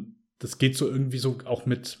 und das geht so irgendwie so auch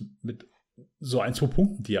mit so 1, 2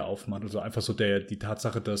 Punkten, die er aufmacht. Also einfach so die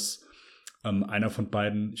Tatsache, dass einer von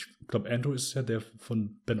beiden, ich glaube Andrew ist ja, der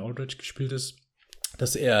von Ben Aldridge gespielt ist,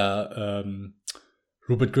 dass er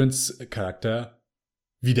Rupert Grint's Charakter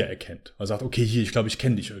wiedererkennt. Er sagt, okay, hier, ich glaube, ich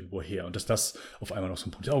kenne dich irgendwo her. Und dass das auf einmal noch so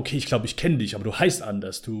ein Punkt ist. Okay, ich glaube, ich kenne dich, aber du heißt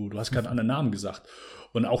anders. Du hast keinen anderen Namen gesagt.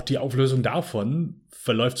 Und auch die Auflösung davon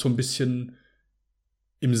verläuft so ein bisschen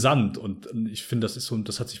im Sand. Und ich finde,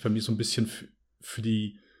 das hat sich bei mir so ein bisschen für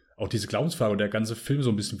auch diese Glaubensfrage und der ganze Film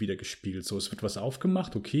so ein bisschen wiedergespiegelt. So, es wird was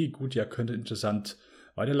aufgemacht. Okay, gut, ja, könnte interessant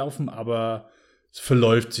weiterlaufen, aber es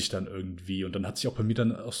verläuft sich dann irgendwie. Und dann hat sich auch bei mir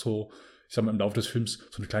dann auch so, ich sag mal, im Laufe des Films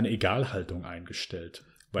so eine kleine Egalhaltung eingestellt.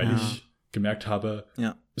 Weil ich gemerkt habe,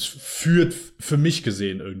 es führt für mich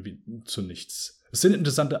gesehen irgendwie zu nichts. Es sind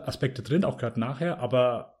interessante Aspekte drin, auch gerade nachher,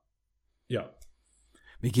 aber ja.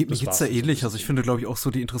 Mir geht's da ähnlich. Also ich finde, glaube ich, auch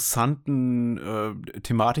so die interessanten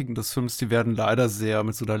Thematiken des Films, die werden leider sehr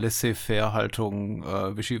mit so einer Laissez-faire-Haltung,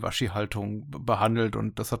 Wischiwaschi-Haltung behandelt.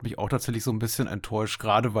 Und das hat mich auch tatsächlich so ein bisschen enttäuscht,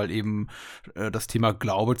 gerade weil eben das Thema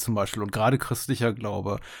Glaube zum Beispiel und gerade christlicher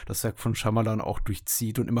Glaube das Werk von Shyamalan auch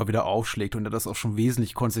durchzieht und immer wieder aufschlägt und er das auch schon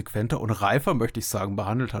wesentlich konsequenter und reifer, möchte ich sagen,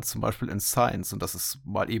 behandelt hat, zum Beispiel in Science. Und das ist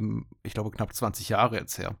mal eben, ich glaube, knapp 20 Jahre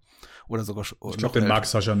jetzt her. Oder sogar schon. Ich glaube, den mag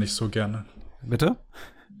Sascha nicht so gerne. Bitte?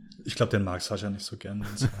 Ich glaube, den mag Sascha nicht so gerne.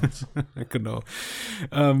 Genau.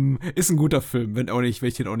 Ist ein guter Film, wenn ich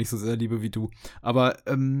den auch nicht so sehr liebe wie du. Aber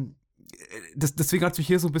deswegen hat es mich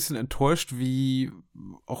hier so ein bisschen enttäuscht, wie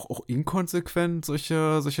auch inkonsequent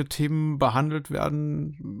solche Themen behandelt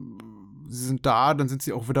werden. Sie sind da, dann sind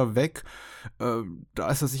sie auch wieder weg. Da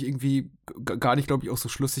ist er sich irgendwie gar nicht, glaube ich, auch so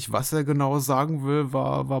schlüssig, was er genau sagen will,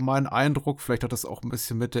 war mein Eindruck. Vielleicht hat das auch ein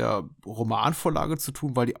bisschen mit der Romanvorlage zu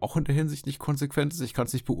tun, weil die auch in der Hinsicht nicht konsequent ist. Ich kann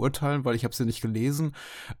es nicht beurteilen, weil ich habe sie nicht gelesen.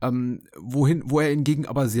 Wo er hingegen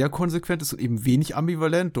aber sehr konsequent ist und eben wenig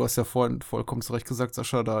ambivalent. Du hast ja vorhin vollkommen zu Recht gesagt,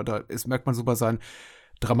 Sascha, merkt man so bei seinen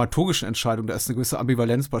dramaturgischen Entscheidung, da ist eine gewisse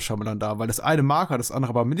Ambivalenz bei Shyamalan da, weil das eine mag er, das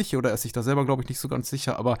andere aber nicht, oder er ist sich da selber, glaube ich, nicht so ganz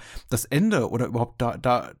sicher, aber das Ende oder überhaupt da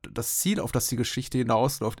das Ziel, auf das die Geschichte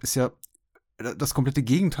hinausläuft, ist ja das komplette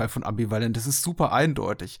Gegenteil von ambivalent. Das ist super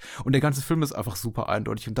eindeutig. Und der ganze Film ist einfach super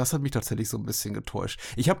eindeutig. Und das hat mich tatsächlich so ein bisschen getäuscht.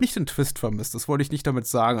 Ich habe nicht den Twist vermisst. Das wollte ich nicht damit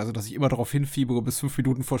sagen. Also, dass ich immer darauf hinfiebere bis 5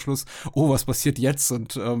 Minuten vor Schluss. Oh, was passiert jetzt?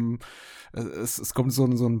 Und es kommt so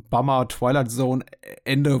ein Bummer Twilight Zone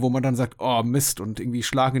Ende, wo man dann sagt, oh Mist, und irgendwie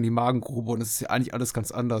schlagen in die Magengrube und es ist ja eigentlich alles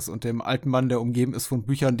ganz anders. Und dem alten Mann, der umgeben ist von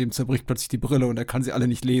Büchern, dem zerbricht plötzlich die Brille und er kann sie alle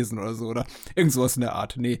nicht lesen oder so. Oder irgend sowas in der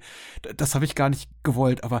Art. Nee, das habe ich gar nicht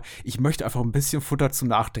gewollt. Aber ich möchte einfach ein bisschen Futter zum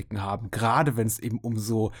Nachdenken haben, gerade wenn es eben um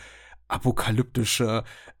so apokalyptische,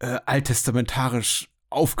 alttestamentarisch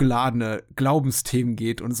aufgeladene Glaubensthemen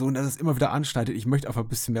geht und so, und das ist immer wieder anschneidet. Ich möchte einfach ein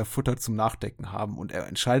bisschen mehr Futter zum Nachdenken haben und er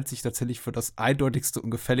entscheidet sich tatsächlich für das eindeutigste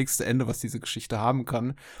und gefälligste Ende, was diese Geschichte haben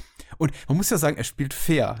kann. Und man muss ja sagen, er spielt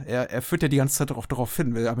fair. Er führt ja die ganze Zeit darauf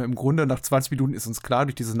hin. Wir haben ja im Grunde nach 20 Minuten ist uns klar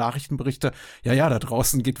durch diese Nachrichtenberichte, ja, da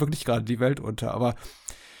draußen geht wirklich gerade die Welt unter, aber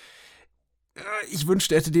ich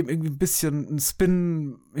wünschte, er hätte dem irgendwie ein bisschen einen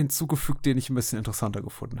Spin hinzugefügt, den ich ein bisschen interessanter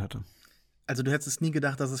gefunden hätte. Also du hättest nie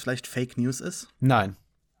gedacht, dass es vielleicht Fake News ist? Nein.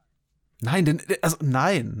 Nein,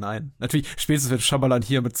 nein. Natürlich, spätestens wenn Shyamalan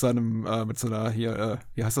hier mit so einer hier,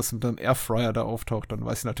 wie heißt das, mit einem Airfryer da auftaucht, dann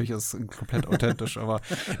weiß ich natürlich, es ist komplett authentisch, aber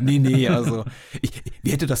nee, also,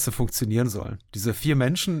 wie hätte das denn funktionieren sollen? Diese 4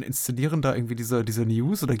 Menschen inszenieren da irgendwie diese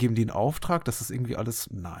News oder geben die einen Auftrag, dass das irgendwie alles,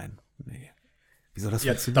 nee. Wie soll das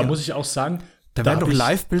funktionieren? Da muss ich auch sagen, da werden doch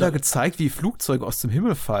Live-Bilder gezeigt, wie Flugzeuge aus dem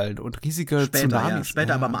Himmel fallen und riesige Tsunamis. Ja,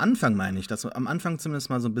 später, aber am Anfang meine ich, dass am Anfang zumindest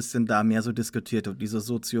mal so ein bisschen da mehr so diskutiert wird, diese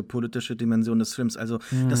soziopolitische Dimension des Films. Also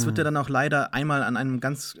das wird ja dann auch leider einmal an einem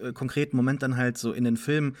ganz konkreten Moment dann halt so in den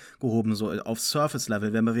Film gehoben, so auf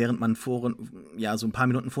Surface-Level, während man so ein paar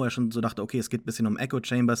Minuten vorher schon so dachte, okay, es geht ein bisschen um Echo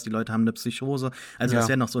Chambers, die Leute haben eine Psychose. Also das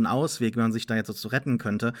wäre noch so ein Ausweg, wenn man sich da jetzt so retten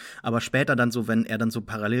könnte. Aber später dann so, wenn er dann so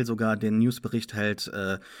parallel sogar den Newsbericht halt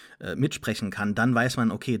mitsprechen kann, dann weiß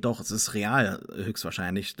man, okay, doch, es ist real,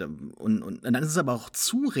 höchstwahrscheinlich. Und dann ist es aber auch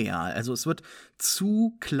zu real. Also es wird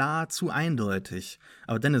zu klar, zu eindeutig.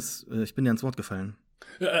 Aber Dennis, ich bin dir ans Wort gefallen.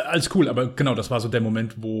 Alles cool, aber genau, das war so der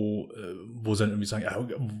Moment, wo sie dann irgendwie sagen,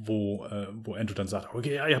 wo Andrew dann sagt,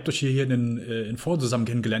 okay, ja, ihr habt euch hier in Ford zusammen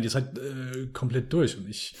kennengelernt, ihr seid komplett durch. Und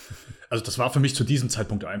also das war für mich zu diesem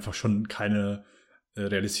Zeitpunkt einfach schon keine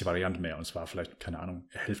realistische Variante mehr. Und es war vielleicht, keine Ahnung,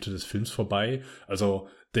 Hälfte des Films vorbei. Also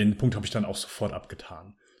den Punkt habe ich dann auch sofort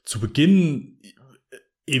abgetan. Zu Beginn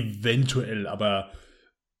eventuell, aber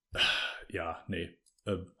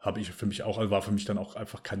habe ich für mich auch, also war für mich dann auch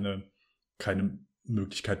einfach keine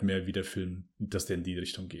Möglichkeit mehr, wie der Film, dass der in die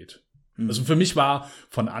Richtung geht. Mhm. Also für mich war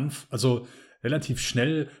also relativ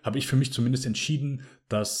schnell habe ich für mich zumindest entschieden,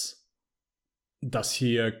 dass das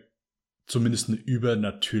hier zumindest einen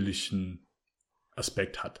übernatürlichen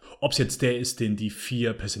Aspekt hat. Ob es jetzt der ist, den die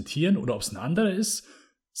 4 präsentieren oder ob es ein anderer ist,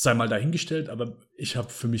 sei mal dahingestellt, aber ich habe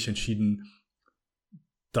für mich entschieden,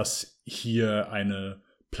 dass hier eine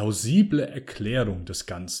plausible Erklärung des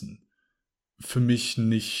Ganzen für mich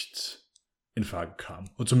nicht in Frage kam.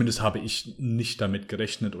 Und zumindest habe ich nicht damit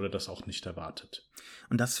gerechnet oder das auch nicht erwartet.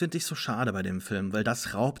 Und das finde ich so schade bei dem Film, weil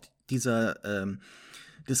das raubt dieser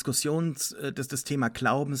Diskussion des Thema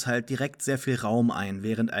Glaubens halt direkt sehr viel Raum ein,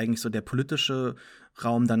 während eigentlich so der politische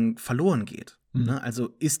Raum dann verloren geht. Mhm. Ne?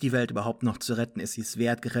 Also ist die Welt überhaupt noch zu retten? Ist sie es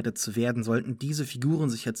wert, gerettet zu werden? Sollten diese Figuren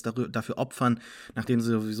sich jetzt dafür opfern, nachdem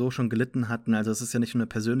sie sowieso schon gelitten hatten? Also es ist ja nicht nur eine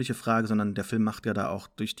persönliche Frage, sondern der Film macht ja da auch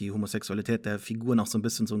durch die Homosexualität der Figur noch so ein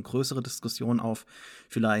bisschen so eine größere Diskussion auf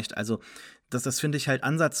vielleicht. Also das finde ich halt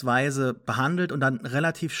ansatzweise behandelt und dann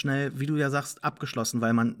relativ schnell, wie du ja sagst, abgeschlossen,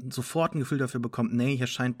 weil man sofort ein Gefühl dafür bekommt, nee, hier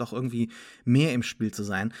scheint doch irgendwie mehr im Spiel zu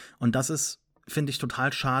sein. Und das ist, finde ich,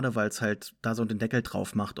 total schade, weil es halt da so den Deckel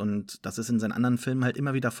drauf macht. Und das ist in seinen anderen Filmen halt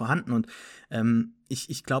immer wieder vorhanden. Und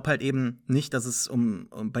ich glaube halt eben nicht, dass es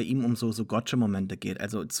bei ihm um so Gotcha-Momente geht.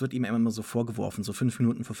 Also es wird ihm immer so vorgeworfen, so 5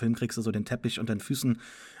 Minuten vor Film kriegst du so den Teppich unter den Füßen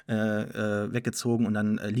weggezogen und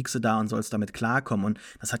dann liegst du da und sollst damit klarkommen. Und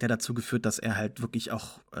das hat ja dazu geführt, dass er halt wirklich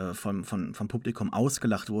auch vom Publikum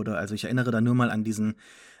ausgelacht wurde. Also ich erinnere da nur mal an diesen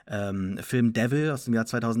Film Devil aus dem Jahr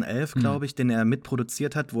 2011, glaube ich, den er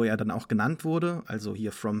mitproduziert hat, wo er dann auch genannt wurde. Also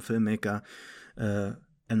hier from Filmmaker M.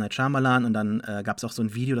 Night Shyamalan. Und dann gab es auch so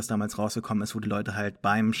ein Video, das damals rausgekommen ist, wo die Leute halt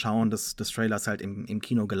beim Schauen des Trailers halt im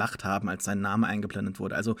Kino gelacht haben, als sein Name eingeblendet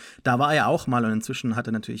wurde. Also da war er auch mal und inzwischen hat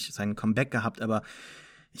er natürlich seinen Comeback gehabt, aber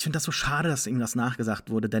ich finde das so schade, dass ihm das nachgesagt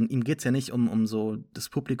wurde, denn ihm geht's ja nicht um so das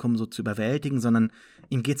Publikum so zu überwältigen, sondern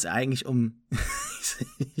ihm geht's eigentlich um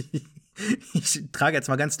ich trage jetzt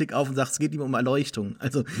mal ganz dick auf und sage, es geht ihm um Erleuchtung.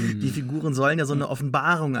 Also die Figuren sollen ja so eine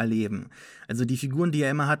Offenbarung erleben. Also die Figuren, die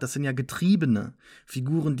er immer hat, das sind ja Getriebene.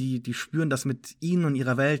 Figuren, die spüren, dass mit ihnen und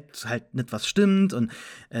ihrer Welt halt nicht was stimmt und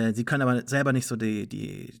sie können aber selber nicht so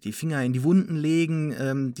die Finger in die Wunden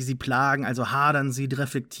legen, die sie plagen. Also hadern sie, die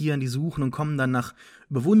reflektieren, die suchen und kommen dann nach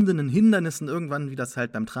überwundenen Hindernissen irgendwann, wie das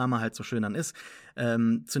halt beim Drama halt so schön dann ist,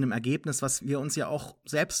 zu einem Ergebnis, was wir uns ja auch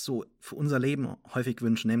selbst so für unser Leben häufig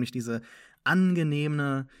wünschen, nämlich diese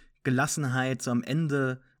angenehme Gelassenheit so am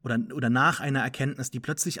Ende oder nach einer Erkenntnis, die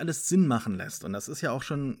plötzlich alles Sinn machen lässt. Und das ist ja auch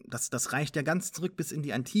schon, das reicht ja ganz zurück bis in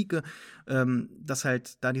die Antike, dass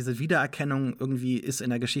halt da diese Wiedererkennung irgendwie ist in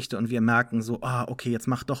der Geschichte und wir merken so, okay, jetzt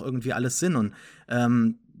macht doch irgendwie alles Sinn. Und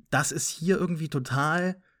das ist hier irgendwie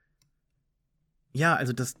total, ja,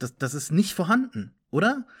 also das ist nicht vorhanden,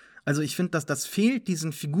 oder? Also ich finde, dass das fehlt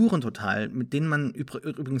diesen Figuren total, mit denen man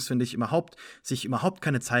übrigens, finde ich, sich überhaupt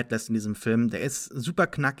keine Zeit lässt in diesem Film. Der ist super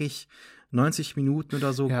knackig, 90 Minuten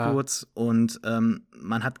oder so kurz und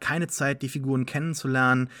man hat keine Zeit, die Figuren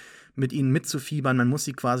kennenzulernen, mit ihnen mitzufiebern. Man muss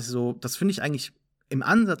sie quasi so, das finde ich eigentlich im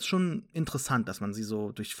Ansatz schon interessant, dass man sie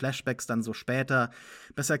so durch Flashbacks dann so später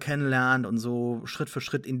besser kennenlernt und so Schritt für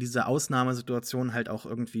Schritt in diese Ausnahmesituation halt auch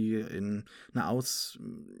irgendwie in eine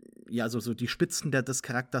so die Spitzen des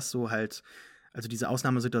Charakters so halt, also diese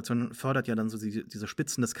Ausnahmesituation fördert ja dann so diese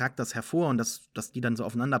Spitzen des Charakters hervor und dass die dann so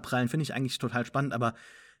aufeinander prallen, finde ich eigentlich total spannend, aber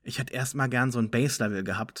ich hätte erst mal gern so ein Base-Level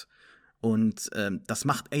gehabt und das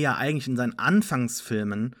macht er ja eigentlich in seinen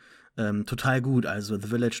Anfangsfilmen total gut. Also The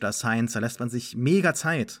Village, The Science, da lässt man sich mega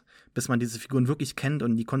Zeit, bis man diese Figuren wirklich kennt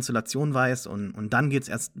und die Konstellation weiß und dann geht's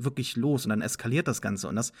erst wirklich los und dann eskaliert das Ganze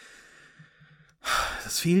und das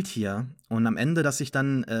fehlt hier. Und am Ende, dass sich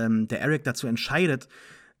dann der Eric dazu entscheidet,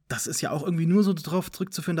 das ist ja auch irgendwie nur so darauf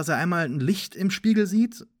zurückzuführen, dass er einmal ein Licht im Spiegel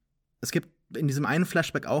sieht. Es gibt in diesem einen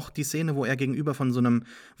Flashback auch die Szene, wo er gegenüber von so einem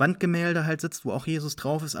Wandgemälde halt sitzt, wo auch Jesus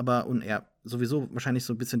drauf ist, und er sowieso wahrscheinlich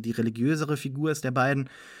so ein bisschen die religiösere Figur ist der beiden.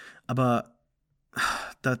 Aber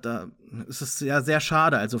da ist es ja sehr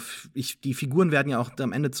schade. Also die Figuren werden ja auch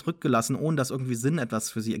am Ende zurückgelassen, ohne dass irgendwie Sinn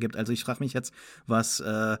etwas für sie ergibt. Also ich frage mich jetzt, was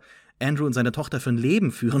Andrew und seine Tochter für ein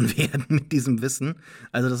Leben führen werden mit diesem Wissen.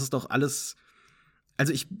 Also das ist doch alles.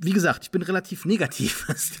 Also wie gesagt, ich bin relativ negativ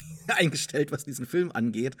eingestellt, was diesen Film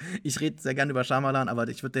angeht. Ich rede sehr gerne über Shyamalan, aber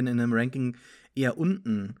ich würde den in einem Ranking eher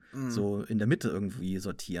unten, so in der Mitte irgendwie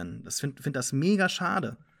sortieren. Ich finde das mega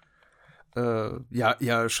schade.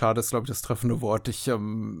 Ja, schade ist, glaube ich, das treffende Wort. Ich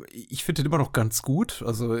finde den immer noch ganz gut,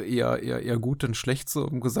 also eher gut denn schlecht so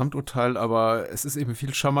im Gesamturteil, aber es ist eben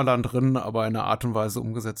viel Shyamalan drin, aber in einer Art und Weise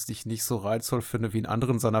umgesetzt, die ich nicht so reizvoll finde wie in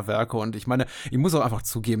anderen seiner Werke. Und ich meine, ich muss auch einfach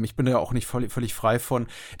zugeben, ich bin ja auch nicht völlig frei von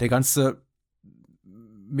der ganze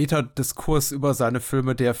Metadiskurs über seine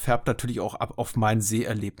Filme, der färbt natürlich auch ab auf mein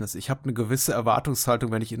Seherlebnis. Ich habe eine gewisse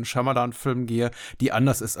Erwartungshaltung, wenn ich in einen Shyamalan-Film gehe, die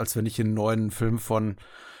anders ist, als wenn ich in einen neuen Film von,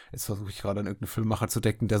 jetzt versuche ich gerade an irgendeinen Filmemacher zu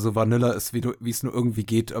denken, der so Vanilla ist, wie es nur irgendwie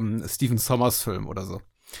geht, Stephen Sommers Film oder so.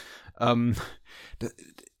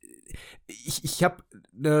 Ich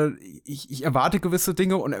erwarte gewisse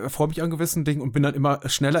Dinge und erfreue mich an gewissen Dingen und bin dann immer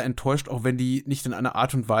schneller enttäuscht, auch wenn die nicht in einer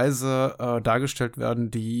Art und Weise dargestellt werden,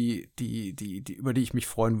 über die ich mich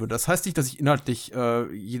freuen würde. Das heißt nicht, dass ich inhaltlich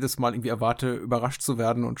jedes Mal irgendwie erwarte, überrascht zu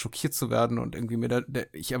werden und schockiert zu werden und irgendwie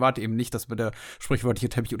ich erwarte eben nicht, dass mir der sprichwörtliche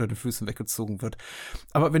Teppich unter den Füßen weggezogen wird.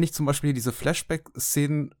 Aber wenn ich zum Beispiel diese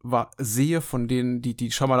Flashback-Szenen sehe, von denen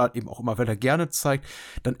die Shyamalan eben auch immer wieder gerne zeigt,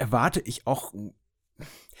 dann erwarte ich auch.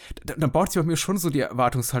 Dann baut sich bei mir schon so die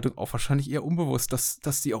Erwartungshaltung auf, wahrscheinlich eher unbewusst,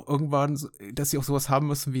 dass die auch irgendwann, dass sie auch sowas haben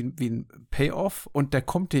müssen wie ein Payoff und der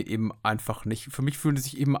kommt dir eben einfach nicht. Für mich fühlen die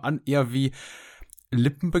sich eben an eher wie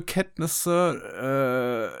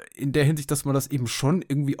Lippenbekenntnisse, in der Hinsicht, dass man das eben schon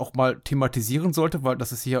irgendwie auch mal thematisieren sollte, weil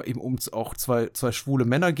dass es hier eben um auch zwei schwule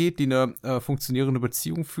Männer geht, die eine funktionierende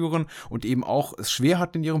Beziehung führen und eben auch es schwer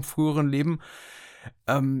hatten in ihrem früheren Leben.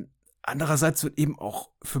 Andererseits wird eben auch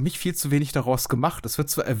für mich viel zu wenig daraus gemacht. Es wird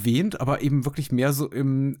zwar erwähnt, aber eben wirklich mehr so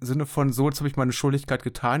im Sinne von, so, jetzt habe ich meine Schuldigkeit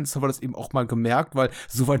getan, jetzt haben wir das eben auch mal gemerkt, weil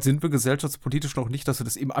so weit sind wir gesellschaftspolitisch noch nicht, dass wir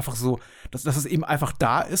das eben einfach so, dass es eben einfach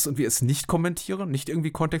da ist und wir es nicht kommentieren, nicht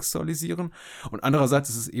irgendwie kontextualisieren. Und andererseits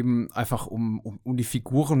ist es eben einfach, um die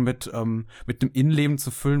Figuren mit einem Innenleben zu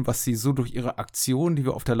füllen, was sie so durch ihre Aktionen, die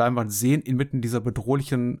wir auf der Leinwand sehen, inmitten dieser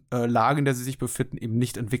bedrohlichen Lage, in der sie sich befinden, eben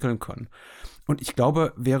nicht entwickeln können. Und ich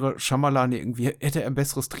glaube, wäre Shyamalan hätte er ein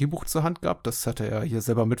besseres Drehbuch zur Hand gehabt, das hat er ja hier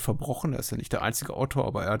selber mit verbrochen, er ist ja nicht der einzige Autor,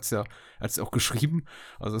 aber er hat es ja auch geschrieben,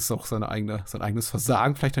 also ist auch sein eigenes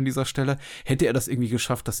Versagen vielleicht an dieser Stelle, hätte er das irgendwie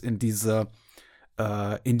geschafft, das in diese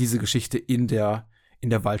Geschichte in der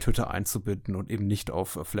Waldhütte einzubinden und eben nicht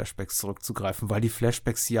auf Flashbacks zurückzugreifen, weil die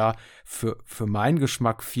Flashbacks ja für meinen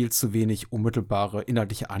Geschmack viel zu wenig unmittelbare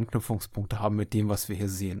inhaltliche Anknüpfungspunkte haben mit dem, was wir hier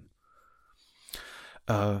sehen.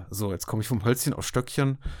 So, jetzt komme ich vom Hölzchen auf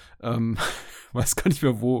Stöckchen. Weiß gar nicht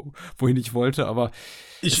mehr, wohin ich wollte, aber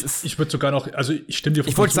ich würde sogar noch, also ich stimme dir.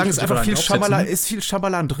 Ich wollte sagen, es ist einfach viel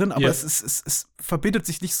Shyamalan drin, aber es verbindet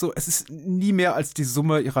sich nicht so, es ist nie mehr als die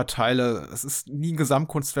Summe ihrer Teile. Es ist nie ein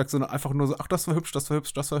Gesamtkunstwerk, sondern einfach nur so, ach, das war hübsch,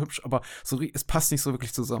 aber so, es passt nicht so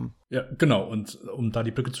wirklich zusammen. Ja, genau, und um da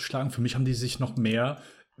die Brücke zu schlagen, für mich haben die sich noch mehr,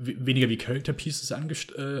 weniger wie Character Pieces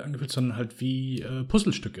angefühlt, sondern halt wie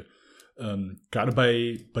Puzzlestücke. Gerade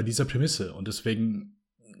bei dieser Prämisse. Und deswegen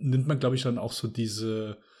nimmt man, glaube ich, dann auch so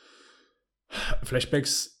diese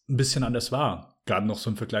Flashbacks ein bisschen anders wahr. Gerade noch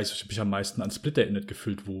so im Vergleich, ich habe mich am meisten an Split erinnert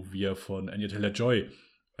gefühlt, wo wir von Anya Taylor-Joy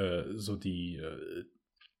so die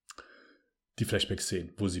Flashbacks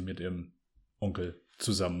sehen, wo sie mit ihrem Onkel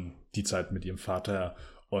zusammen die Zeit mit ihrem Vater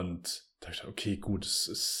und da habe ich gedacht, okay, gut, es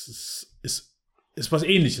ist was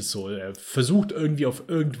Ähnliches so. Er versucht irgendwie auf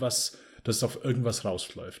irgendwas, dass es auf irgendwas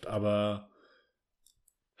rausläuft, aber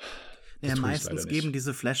Ja, meistens geben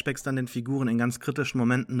diese Flashbacks dann den Figuren in ganz kritischen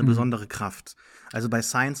Momenten eine besondere Kraft. Also bei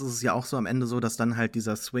Science ist es ja auch so am Ende so, dass dann halt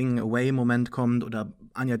dieser Swing-Away-Moment kommt oder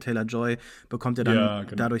Anya Taylor-Joy bekommt ja dann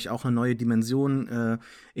dadurch auch eine neue Dimension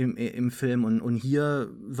im Film. Und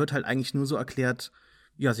hier wird halt eigentlich nur so erklärt,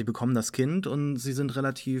 ja, sie bekommen das Kind und sie sind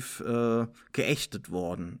relativ geächtet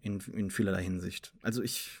worden in vielerlei Hinsicht. Also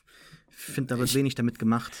ich finde, da wird wenig damit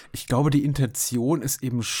gemacht. Ich glaube, die Intention ist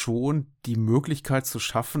eben schon, die Möglichkeit zu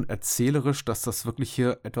schaffen, erzählerisch, dass das wirklich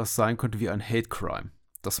hier etwas sein könnte wie ein Hate-Crime.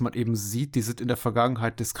 Dass man eben sieht, die sind in der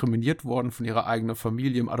Vergangenheit diskriminiert worden von ihrer eigenen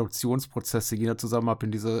Familie im Adoptionsprozess. Sie gehen ja zusammen ab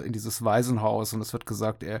in dieses Waisenhaus und es wird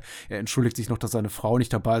gesagt, er entschuldigt sich noch, dass seine Frau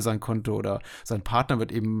nicht dabei sein konnte oder sein Partner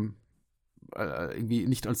wird eben irgendwie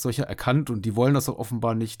nicht als solcher erkannt und die wollen das auch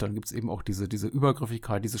offenbar nicht. Dann gibt es eben auch diese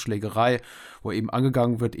Übergriffigkeit, diese Schlägerei, wo eben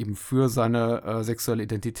angegangen wird eben für seine sexuelle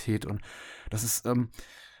Identität und das ist,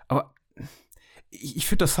 aber ich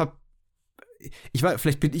finde, das hat,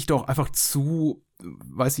 vielleicht bin ich doch einfach zu,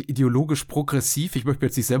 weiß ich, ideologisch progressiv. Ich möchte mir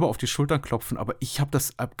jetzt nicht selber auf die Schultern klopfen, aber ich habe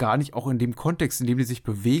das gar nicht auch in dem Kontext, in dem die sich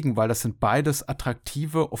bewegen, weil das sind beides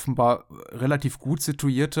attraktive, offenbar relativ gut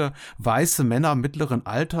situierte, weiße Männer mittleren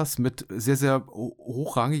Alters mit sehr, sehr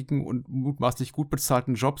hochrangigen und mutmaßlich gut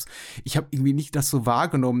bezahlten Jobs. Ich habe irgendwie nicht das so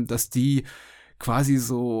wahrgenommen, dass die quasi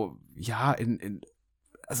so, ja,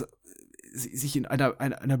 also sich in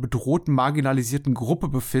einer bedrohten, marginalisierten Gruppe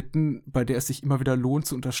befinden, bei der es sich immer wieder lohnt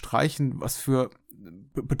zu unterstreichen, was für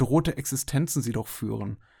bedrohte Existenzen sie doch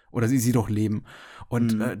führen oder sie doch leben.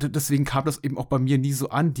 Und deswegen kam das eben auch bei mir nie so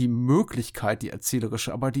an, die Möglichkeit, die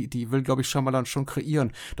erzählerische, aber die will, glaube ich, Shyamalan schon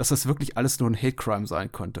kreieren, dass das wirklich alles nur ein Hate-Crime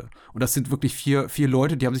sein könnte. Und das sind wirklich vier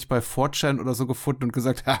Leute, die haben sich bei 4chan oder so gefunden und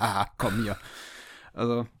gesagt, haha, komm hier.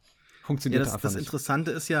 Also funktioniert einfach nicht. Das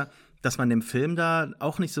Interessante ist ja, dass man dem Film da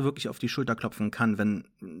auch nicht so wirklich auf die Schulter klopfen kann.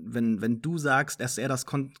 Wenn du sagst, dass er das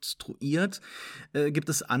konstruiert, gibt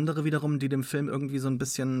es andere wiederum, die dem Film irgendwie so ein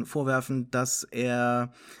bisschen vorwerfen, dass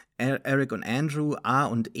er Eric und Andrew, A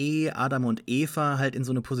und E, Adam und Eva halt in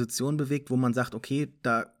so eine Position bewegt, wo man sagt, okay,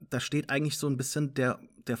 da steht eigentlich so ein bisschen der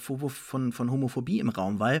Vorwurf von Homophobie im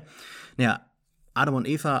Raum, weil, naja, Adam und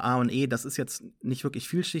Eva, A und E, das ist jetzt nicht wirklich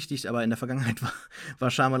vielschichtig, aber in der Vergangenheit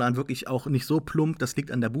war Shyamalan wirklich auch nicht so plump. Das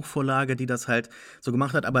liegt an der Buchvorlage, die das halt so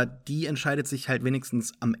gemacht hat. Aber die entscheidet sich halt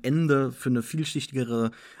wenigstens am Ende für eine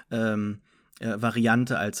vielschichtigere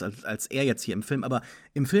Variante als er jetzt hier im Film. Aber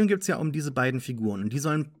im Film geht's ja um diese beiden Figuren. Und die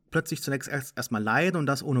sollen plötzlich zunächst erstmal leiden und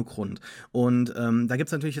das ohne Grund. Und da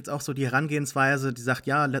gibt's natürlich jetzt auch so die Herangehensweise, die sagt,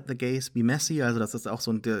 ja, let the gays be messy. Also das ist auch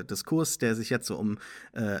so ein Diskurs, der sich jetzt so um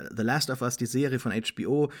The Last of Us, die Serie von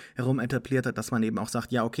HBO, herum etabliert hat, dass man eben auch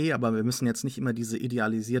sagt, ja, okay, aber wir müssen jetzt nicht immer diese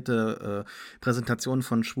idealisierte Präsentation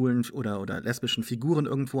von schwulen oder lesbischen Figuren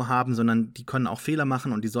irgendwo haben, sondern die können auch Fehler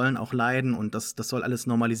machen und die sollen auch leiden und das soll alles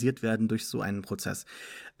normalisiert werden durch so einen Prozess.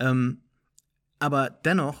 Aber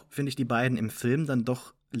dennoch finde ich die beiden im Film dann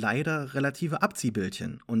doch leider relative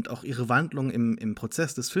Abziehbildchen. Und auch ihre Wandlung im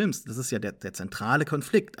Prozess des Films, das ist ja der zentrale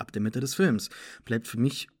Konflikt ab der Mitte des Films, bleibt für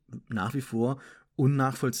mich nach wie vor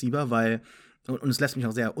unnachvollziehbar, weil, und es lässt mich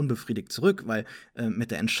auch sehr unbefriedigt zurück, weil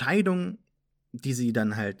mit der Entscheidung, die sie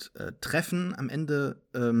dann halt treffen, am Ende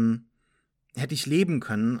hätte ich leben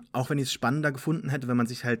können, auch wenn ich es spannender gefunden hätte, wenn man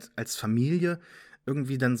sich halt als Familie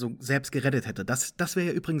irgendwie dann so selbst gerettet hätte. Das wäre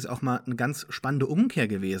ja übrigens auch mal eine ganz spannende Umkehr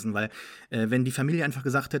gewesen, weil wenn die Familie einfach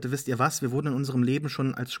gesagt hätte, wisst ihr was, wir wurden in unserem Leben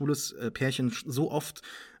schon als schwules Pärchen so oft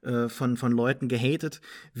von Leuten gehatet,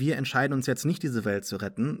 wir entscheiden uns jetzt nicht, diese Welt zu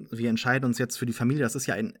retten, wir entscheiden uns jetzt für die Familie. Das ist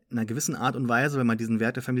ja in einer gewissen Art und Weise, wenn man diesen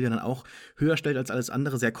Wert der Familie dann auch höher stellt als alles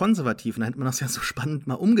andere, sehr konservativ. Und dann hätte man das ja so spannend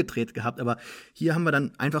mal umgedreht gehabt. Aber hier haben wir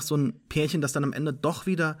dann einfach so ein Pärchen, das dann am Ende doch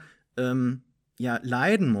wieder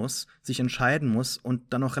leiden muss, sich entscheiden muss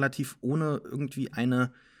und dann auch relativ ohne irgendwie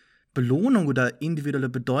eine Belohnung oder individuelle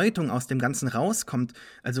Bedeutung aus dem Ganzen rauskommt.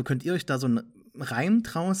 Also könnt ihr euch da so einen Reim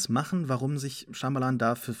draus machen, warum sich Shyamalan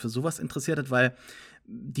da für sowas interessiert hat, weil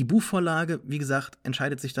die Buchvorlage, wie gesagt,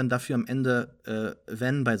 entscheidet sich dann dafür am Ende,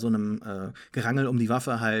 wenn bei so einem Gerangel um die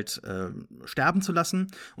Waffe halt sterben zu lassen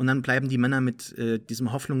und dann bleiben die Männer mit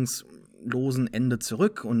diesem hoffnungslosen Ende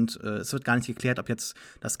zurück und es wird gar nicht geklärt, ob jetzt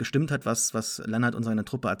das gestimmt hat, was Leonard und seine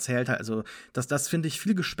Truppe erzählt hat. Also das finde ich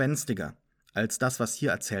viel gespenstiger als das, was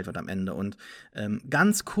hier erzählt wird am Ende. Und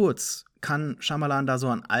ganz kurz kann Shyamalan da so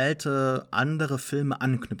an alte, andere Filme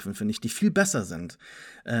anknüpfen, finde ich, die viel besser sind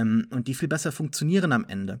und die viel besser funktionieren am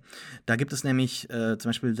Ende. Da gibt es nämlich zum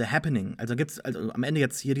Beispiel The Happening. Also am Ende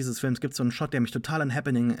jetzt hier dieses Films gibt es so einen Shot, der mich total an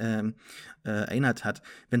Happening erinnert hat,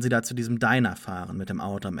 wenn sie da zu diesem Diner fahren mit dem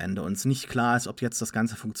Auto am Ende und es nicht klar ist, ob jetzt das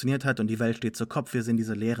Ganze funktioniert hat und die Welt steht zu Kopf. Wir sehen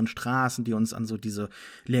diese leeren Straßen, die uns an so diese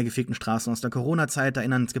leergefegten Straßen aus der Corona-Zeit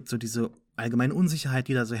erinnern. Es gibt so diese allgemeine Unsicherheit,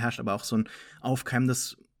 die da so herrscht, aber auch so ein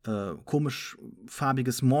aufkeimendes komisch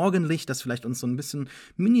farbiges Morgenlicht, das vielleicht uns so ein bisschen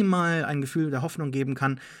minimal ein Gefühl der Hoffnung geben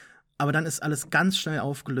kann. Aber dann ist alles ganz schnell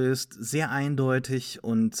aufgelöst, sehr eindeutig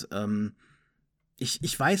und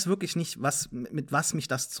ich weiß wirklich nicht, mit was mich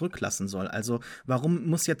das zurücklassen soll. Also warum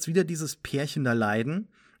muss jetzt wieder dieses Pärchen da leiden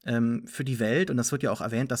für die Welt? Und das wird ja auch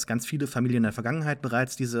erwähnt, dass ganz viele Familien in der Vergangenheit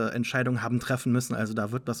bereits diese Entscheidung haben treffen müssen. Also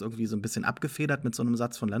da wird das irgendwie so ein bisschen abgefedert mit so einem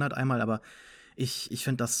Satz von Leonard einmal, aber ich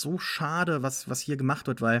finde das so schade, was hier gemacht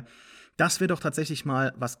wird, weil das wäre doch tatsächlich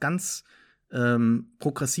mal was ganz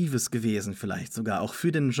Progressives gewesen, vielleicht sogar, auch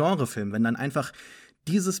für den Genrefilm, wenn dann einfach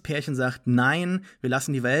dieses Pärchen sagt, nein, wir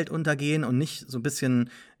lassen die Welt untergehen und nicht so ein bisschen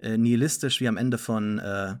nihilistisch wie am Ende von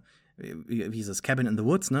wie hieß es, Cabin in the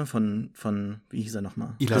Woods, ne, von wie hieß er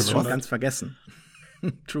nochmal? Ich hab's schon ganz vergessen.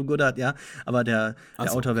 True Goddard, ja, aber der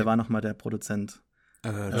Autor, wer war nochmal der Produzent?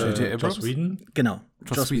 J.J. Abrams? Joss Whedon? Genau.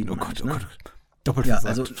 Joss Whedon, oh Gott. Doppelt ja,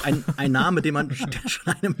 also ein Name, der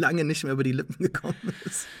schon einem lange nicht mehr über die Lippen gekommen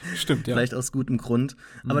ist. Stimmt, ja. Vielleicht aus gutem Grund.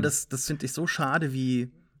 Aber das finde ich so schade,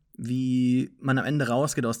 wie man am Ende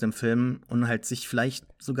rausgeht aus dem Film und halt sich vielleicht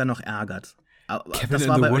sogar noch ärgert. Aber das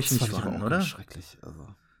war bei euch nicht vorhanden, oder? Schrecklich, also,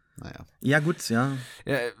 naja. Ja, gut, ja.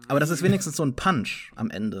 Aber das ist wenigstens so ein Punch am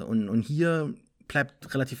Ende. Und hier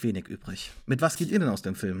bleibt relativ wenig übrig. Mit was geht ihr denn aus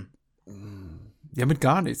dem Film? Ja, mit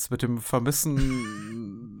gar nichts. Mit dem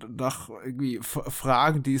Vermissen nach irgendwie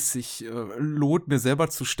Fragen, die es sich lohnt, mir selber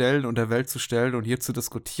zu stellen und der Welt zu stellen und hier zu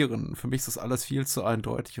diskutieren. Für mich ist das alles viel zu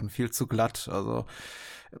eindeutig und viel zu glatt. Also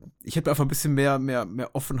ich hätte mir einfach ein bisschen mehr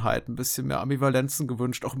Offenheit, ein bisschen mehr Ambivalenzen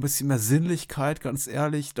gewünscht, auch ein bisschen mehr Sinnlichkeit, ganz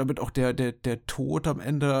ehrlich, damit auch der Tod am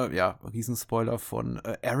Ende, ja, Riesenspoiler von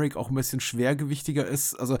Eric auch ein bisschen schwergewichtiger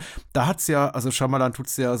ist. Also da hat's ja, also Shyamalan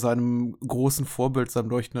tut's ja seinem großen Vorbild, seinem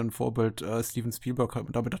leuchtenden Vorbild Steven Spielberg,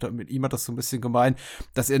 mit ihm hat das so ein bisschen gemeint,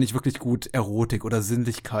 dass er nicht wirklich gut Erotik oder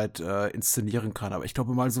Sinnlichkeit inszenieren kann. Aber ich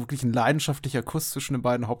glaube mal, so wirklich ein leidenschaftlicher Kuss zwischen den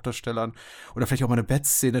beiden Hauptdarstellern oder vielleicht auch mal eine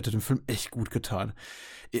Bettszene hätte dem Film echt gut getan.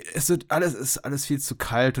 Ist alles viel zu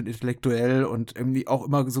kalt und intellektuell und irgendwie auch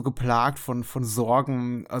immer so geplagt von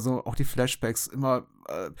Sorgen, also auch die Flashbacks immer,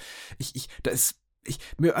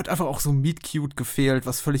 mir hat einfach auch so Meet Cute gefehlt,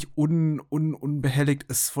 was völlig unbehelligt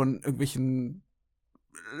ist von irgendwelchen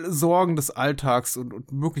Sorgen des Alltags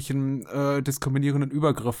und möglichen diskriminierenden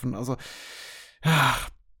Übergriffen, also, ja,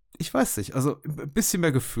 ich weiß nicht, also ein bisschen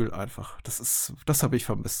mehr Gefühl einfach. Das habe ich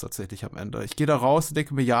vermisst tatsächlich am Ende. Ich gehe da raus und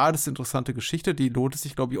denke mir, ja, das ist eine interessante Geschichte, die lohnt es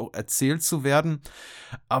sich, glaube ich, auch erzählt zu werden.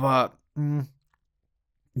 Aber ein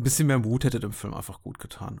bisschen mehr Mut hätte dem Film einfach gut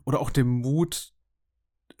getan. Oder auch den Mut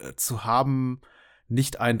zu haben,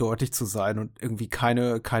 nicht eindeutig zu sein und irgendwie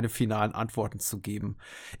keine finalen Antworten zu geben.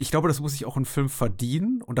 Ich glaube, das muss sich auch ein Film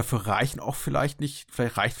verdienen und dafür reicht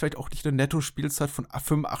vielleicht auch nicht eine Netto-Spielzeit von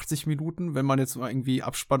 85 Minuten, wenn man jetzt mal irgendwie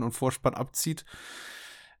Abspann und Vorspann abzieht.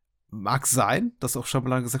 Mag sein, dass auch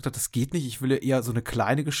Shyamalan gesagt hat, das geht nicht, ich will ja eher so eine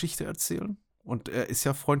kleine Geschichte erzählen. Und er ist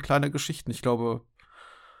ja Freund kleiner Geschichten. Ich glaube,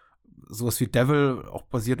 sowas wie Devil, auch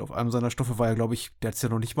basierend auf einem seiner Stoffe, war ja, glaube ich, der hat es ja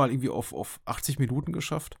noch nicht mal irgendwie auf 80 Minuten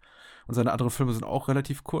geschafft. Und seine anderen Filme sind auch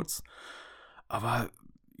relativ kurz. Aber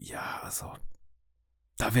ja, also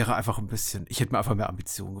da wäre einfach ein bisschen, ich hätte mir einfach mehr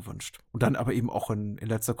Ambition gewünscht. Und dann aber eben auch in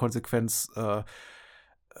letzter Konsequenz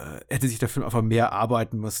hätte sich der Film einfach mehr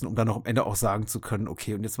arbeiten müssen, um dann noch am Ende auch sagen zu können,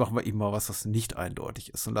 okay, und jetzt machen wir eben mal was nicht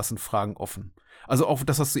eindeutig ist und lassen Fragen offen. Also auch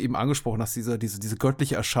das, was du eben angesprochen hast, diese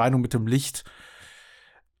göttliche Erscheinung mit dem Licht.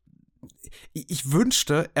 Ich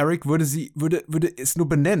wünschte, Eric würde es nur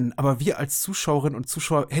benennen, aber wir als Zuschauerinnen und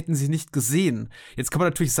Zuschauer hätten sie nicht gesehen. Jetzt kann man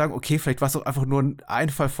natürlich sagen, okay, vielleicht war es auch einfach nur ein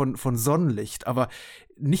Einfall von Sonnenlicht, aber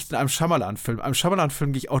nicht in einem Shyamalan-Film. In einem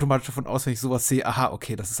Shyamalan-Film gehe ich automatisch davon aus, wenn ich sowas sehe, aha,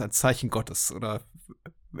 okay, das ist ein Zeichen Gottes oder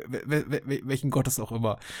welchen Gottes auch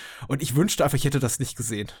immer. Und ich wünschte einfach, ich hätte das nicht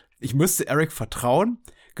gesehen. Ich müsste Eric vertrauen,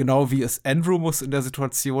 genau wie es Andrew muss in der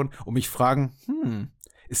Situation, und mich fragen,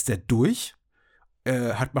 ist der durch?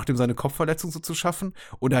 Macht ihm seine Kopfverletzung so zu schaffen?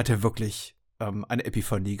 Oder hat er wirklich eine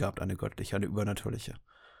Epiphanie gehabt, eine göttliche, eine übernatürliche?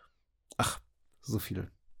 Ach, so viele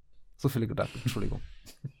Gedanken, Entschuldigung.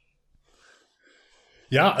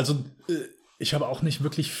 Ja, also ich habe auch nicht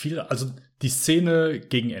wirklich viel, also die Szene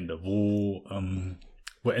gegen Ende, wo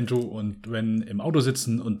wo Andrew und Ren im Auto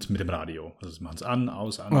sitzen und mit dem Radio. Also sie machen es an,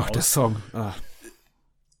 aus, Ach, aus. der Song.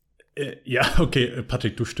 Ja, okay,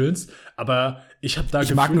 Patrick, du stöhnst. Aber ich habe da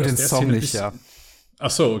Ich mag nur den Song nicht, ja.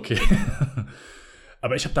 Ach so, okay.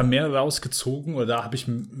 Aber ich habe da mehr rausgezogen oder da habe ich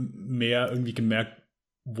mehr irgendwie gemerkt,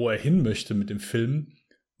 wo er hin möchte mit dem Film,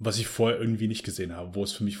 was ich vorher irgendwie nicht gesehen habe, wo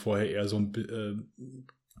es für mich vorher eher so ein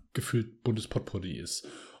gefühlt buntes Potpourri ist.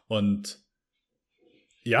 Und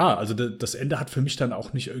ja, also das Ende hat für mich dann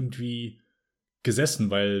auch nicht irgendwie gesessen,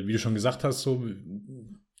 weil, wie du schon gesagt hast, so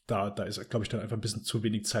da ist, glaube ich, dann einfach ein bisschen zu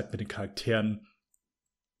wenig Zeit mit den Charakteren,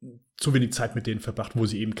 zu wenig Zeit mit denen verbracht, wo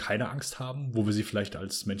sie eben keine Angst haben, wo wir sie vielleicht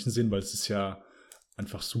als Menschen sehen, weil es ist ja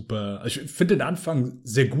einfach super. Also ich finde den Anfang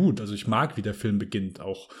sehr gut. Also ich mag, wie der Film beginnt,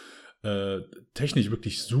 auch technisch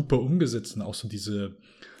wirklich super umgesetzt und auch so diese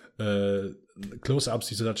Close-ups,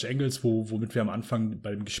 diese Dutch Angles, womit wir am Anfang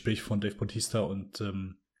bei dem Gespräch von Dave Bautista und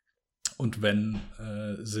Ven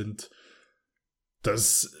sind.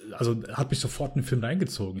 Das hat mich sofort in den Film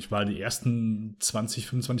reingezogen. Ich war die ersten 20,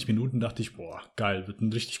 25 Minuten, dachte ich, boah, geil, wird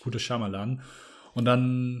ein richtig guter Shyamalan. Und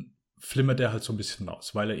dann flimmert er halt so ein bisschen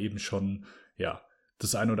raus, weil er eben schon, ja,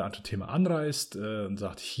 das eine oder andere Thema anreißt und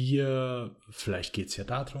sagt, hier, vielleicht geht's ja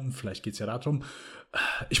darum, vielleicht geht's ja darum.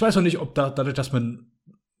 Ich weiß auch nicht, ob dadurch, dass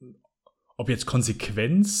ob jetzt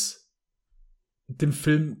Konsequenz dem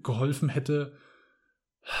Film geholfen hätte.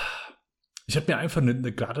 Ich hätte mir einfach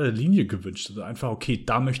eine gerade Linie gewünscht. Also einfach, okay,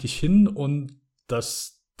 da möchte ich hin und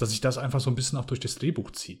dass sich das einfach so ein bisschen auch durch das Drehbuch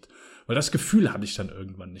zieht. Weil das Gefühl hatte ich dann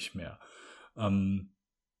irgendwann nicht mehr. Und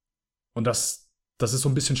das ist so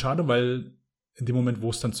ein bisschen schade, weil in dem Moment, wo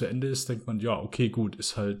es dann zu Ende ist, denkt man, ja, okay, gut,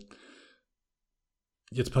 ist halt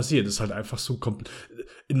jetzt passiert. Ist halt einfach so komplett.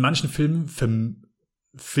 In manchen Filmen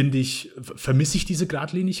vermisse ich diese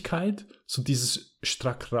Gradlinigkeit, so dieses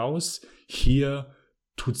strack raus. Hier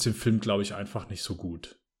tut es dem Film, glaube ich, einfach nicht so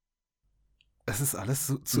gut. Es ist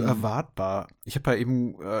alles zu erwartbar. Ich habe ja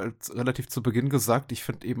eben relativ zu Beginn gesagt, ich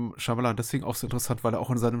finde eben Shyamalan deswegen auch so interessant, weil er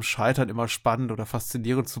auch in seinem Scheitern immer spannend oder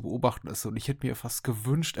faszinierend zu beobachten ist. Und ich hätte mir fast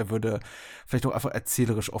gewünscht, er würde vielleicht auch einfach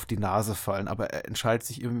erzählerisch auf die Nase fallen. Aber er entscheidet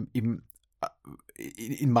sich eben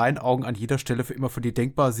in meinen Augen an jeder Stelle immer für die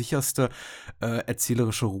denkbar sicherste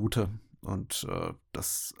erzählerische Route. Und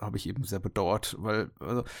das habe ich eben sehr bedauert, weil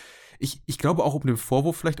ich glaube auch, um dem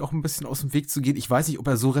Vorwurf vielleicht auch ein bisschen aus dem Weg zu gehen, ich weiß nicht, ob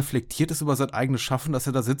er so reflektiert ist über sein eigenes Schaffen, dass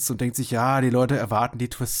er da sitzt und denkt sich, ja, die Leute erwarten die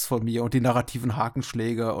Twists von mir und die narrativen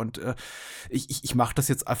Hakenschläge und ich mache das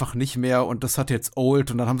jetzt einfach nicht mehr und das hat jetzt old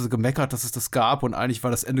und dann haben sie gemeckert, dass es das gab und eigentlich war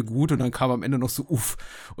das Ende gut und dann kam am Ende noch so uff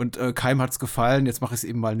und keinem hat's gefallen, jetzt mache ich es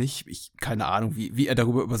eben mal nicht. Keine Ahnung, wie er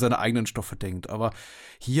darüber über seine eigenen Stoffe denkt, aber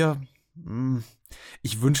hier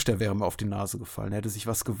ich wünschte, er wäre mir auf die Nase gefallen. Er hätte sich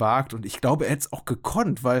was gewagt und ich glaube, er hätte es auch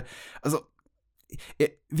gekonnt, weil, also,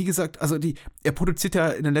 wie gesagt, also er produziert ja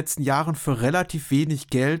in den letzten Jahren für relativ wenig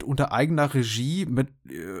Geld unter eigener Regie mit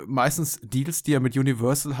meistens Deals, die er mit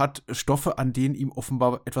Universal hat, Stoffe, an denen ihm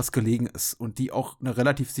offenbar etwas gelegen ist und die auch eine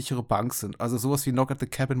relativ sichere Bank sind. Also sowas wie Knock at the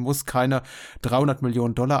Cabin muss keine $300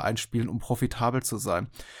 Millionen einspielen, um profitabel zu sein.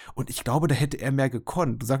 Und ich glaube, da hätte er mehr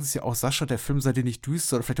gekonnt. Du sagtest ja auch, Sascha, der Film sei dir nicht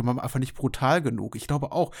düster oder vielleicht einfach nicht brutal genug. Ich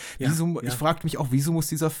glaube auch. Ja. Ich fragte mich auch, wieso muss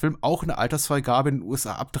dieser Film auch eine Altersfreigabe in den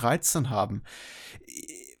USA ab 13 haben?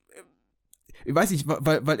 Ich weiß nicht,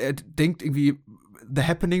 weil er denkt irgendwie, The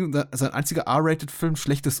Happening, sein einziger R-Rated-Film,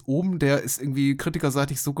 Schlechtes Omen, der ist irgendwie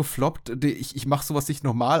kritikerseitig so gefloppt, ich mache sowas nicht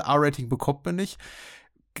normal, R-Rating bekommt man nicht.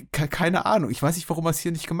 Keine Ahnung, ich weiß nicht, warum er es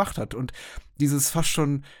hier nicht gemacht hat. Und dieses fast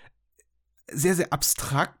schon sehr, sehr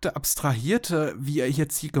abstrahierte, wie er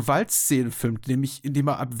jetzt hier Gewaltszenen filmt, nämlich indem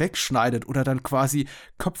er wegschneidet oder dann quasi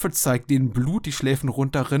Köpfe zeigt, denen Blut die Schläfen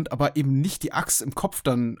runterrinnt, aber eben nicht die Axt im Kopf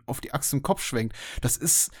dann auf die Axt im Kopf schwenkt.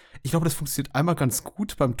 Ich glaube, das funktioniert einmal ganz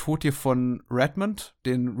gut beim Tod hier von Redmond,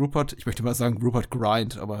 den Rupert, ich möchte mal sagen Rupert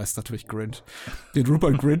Grint, aber er ist natürlich Grint, den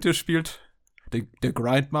Rupert Grint hier spielt, der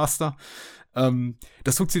Grindmaster.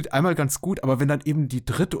 Das funktioniert einmal ganz gut, aber wenn dann eben die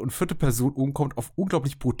dritte und vierte Person umkommt auf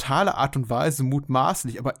unglaublich brutale Art und Weise,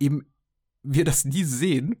 mutmaßlich, aber eben wir das nie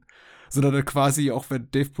sehen, sondern dann quasi auch,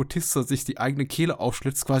 wenn Dave Bautista sich die eigene Kehle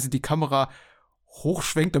aufschlitzt, quasi die Kamera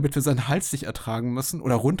hochschwenkt, damit wir seinen Hals nicht ertragen müssen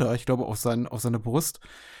oder runter, ich glaube auf seine Brust,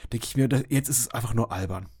 denke ich mir, jetzt ist es einfach nur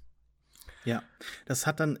albern. Ja, das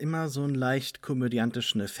hat dann immer so einen leicht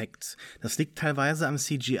komödiantischen Effekt. Das liegt teilweise am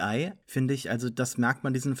CGI, finde ich. Also das merkt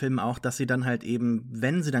man diesen Filmen auch, dass sie dann halt eben,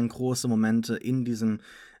 wenn sie dann große Momente in diesem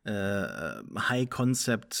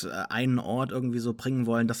High-Concept einen Ort irgendwie so bringen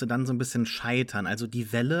wollen, dass sie dann so ein bisschen scheitern. Also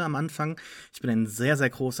die Welle am Anfang, ich bin ein sehr, sehr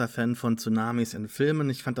großer Fan von Tsunamis in Filmen.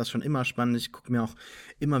 Ich fand das schon immer spannend. Ich gucke mir auch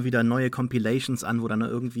immer wieder neue Compilations an, wo dann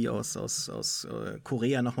irgendwie aus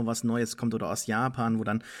Korea noch mal was Neues kommt oder aus Japan, wo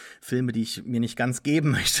dann Filme, die ich mir nicht ganz geben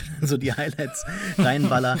möchte, so die Highlights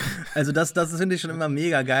reinballer. Also das finde ich schon immer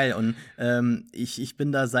mega geil. Und ich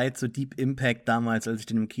bin da seit so Deep Impact damals, als ich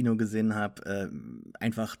den im Kino gesehen habe,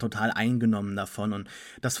 einfach total eingenommen davon. Und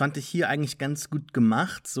das fand ich hier eigentlich ganz gut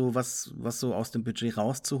gemacht, so was so aus dem Budget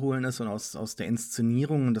rauszuholen ist und aus der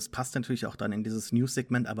Inszenierung. Und das passt natürlich auch dann in dieses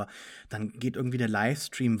News-Segment, aber dann geht irgendwie der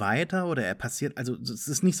Livestream weiter oder er passiert, also es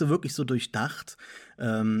ist nicht so wirklich so durchdacht.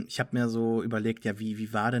 Ich habe mir so überlegt, ja,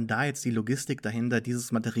 wie war denn da jetzt die Logistik dahinter,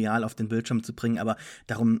 dieses Material auf den Bildschirm zu bringen, aber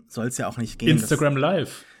darum soll es ja auch nicht gehen. Instagram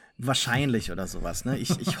Live. Wahrscheinlich oder sowas, ne?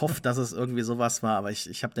 Ich hoffe, dass es irgendwie sowas war, aber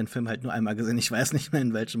ich habe den Film halt nur einmal gesehen. Ich weiß nicht mehr,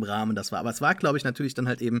 in welchem Rahmen das war. Aber es war, glaube ich, natürlich dann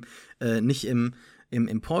halt eben nicht im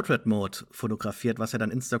Portrait-Mode fotografiert, was ja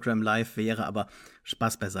dann Instagram Live wäre, aber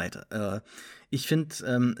Spaß beiseite. Ich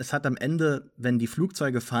finde, es hat am Ende, wenn die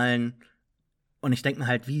Flugzeuge fallen, und ich denke mir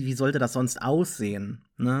halt, wie sollte das sonst aussehen,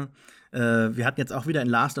 ne? Wir hatten jetzt auch wieder in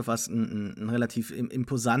Last of Us einen relativ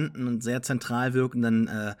imposanten und sehr zentral wirkenden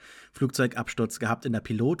Flugzeugabsturz gehabt in der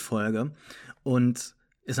Pilotfolge. Und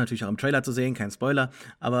ist natürlich auch im Trailer zu sehen, kein Spoiler.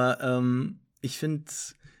 Aber ich finde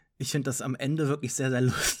das am Ende wirklich sehr, sehr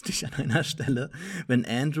lustig an einer Stelle, wenn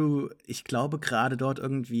Andrew, ich glaube, gerade dort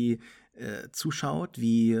irgendwie zuschaut,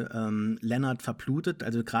 wie Leonard verblutet,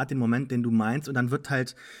 also gerade den Moment, den du meinst, und dann wird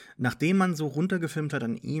halt, nachdem man so runtergefilmt hat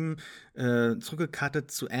an ihm,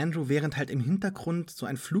 zurückgecuttet zu Andrew, während halt im Hintergrund so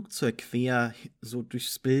ein Flugzeug quer so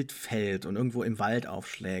durchs Bild fällt und irgendwo im Wald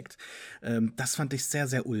aufschlägt. Das fand ich sehr,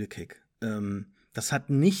 sehr ulkig. Das hat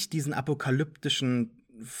nicht diesen apokalyptischen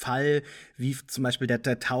Fall, wie zum Beispiel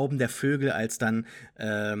der Tauben, der Vögel, als dann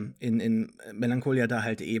in Melancholia da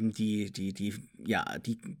halt eben die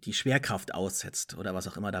Schwerkraft aussetzt oder was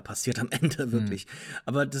auch immer da passiert am Ende wirklich.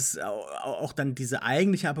 Aber das auch dann diese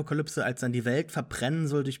eigentliche Apokalypse, als dann die Welt verbrennen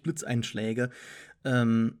soll durch Blitzeinschläge,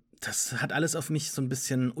 das hat alles auf mich so ein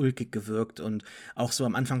bisschen ulkig gewirkt. Und auch so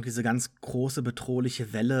am Anfang diese ganz große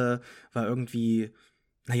bedrohliche Welle war irgendwie,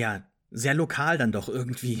 naja, sehr lokal dann doch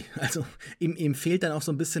irgendwie. Also ihm fehlt dann auch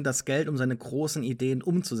so ein bisschen das Geld, um seine großen Ideen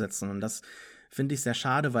umzusetzen. Und das finde ich sehr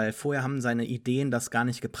schade, weil vorher haben seine Ideen das gar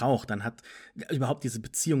nicht gebraucht. Dann hat überhaupt diese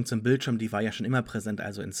Beziehung zum Bildschirm, die war ja schon immer präsent.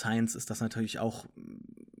 Also in Science ist das natürlich auch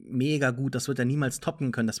mega gut. Das wird er niemals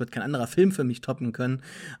toppen können. Das wird kein anderer Film für mich toppen können.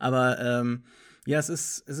 Aber ja, es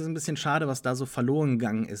ist ein bisschen schade, was da so verloren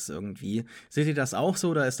gegangen ist irgendwie. Seht ihr das auch so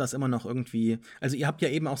oder ist das immer noch irgendwie? Also ihr habt ja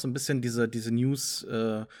eben auch so ein bisschen diese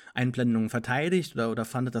News-Einblendungen verteidigt oder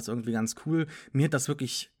fandet das irgendwie ganz cool. Mir hat das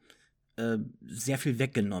wirklich sehr viel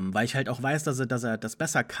weggenommen, weil ich halt auch weiß, dass er das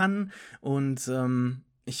besser kann und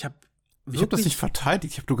ich habe das nicht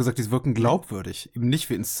verteidigt, ich habe nur gesagt, die wirken glaubwürdig, eben nicht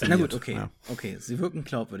wie inszeniert. Na gut, okay, sie wirken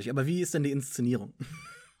glaubwürdig. Aber wie ist denn die Inszenierung?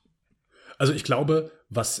 Also ich glaube,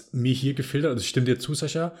 was mir hier gefehlt hat, also ich stimme dir zu,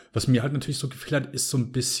 Sascha, was mir halt natürlich so gefehlt hat, ist so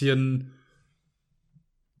ein bisschen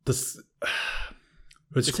das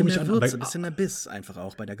hört sich komisch an. Würze, ein bisschen der Biss einfach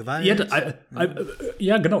auch bei der Gewalt.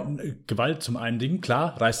 Ja, genau. Gewalt zum einen Ding,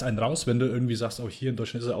 klar, reißt einen raus, wenn du irgendwie sagst, auch hier in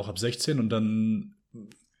Deutschland ist er auch ab 16 und dann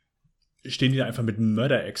stehen die da einfach mit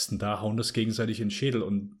Mörderäxten da, hauen das gegenseitig in den Schädel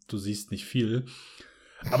und du siehst nicht viel.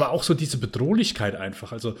 Aber auch so diese Bedrohlichkeit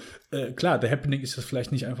einfach. Also klar, The Happening ist jetzt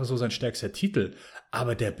vielleicht nicht einfach so sein stärkster Titel,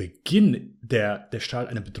 aber der Beginn, der strahlt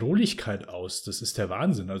eine Bedrohlichkeit aus. Das ist der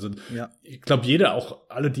Wahnsinn. Also ja. Ich glaube,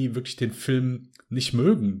 alle, die wirklich den Film nicht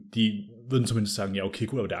mögen, die würden zumindest sagen, ja, okay,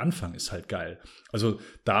 gut, aber der Anfang ist halt geil. Also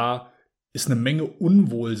da ist eine Menge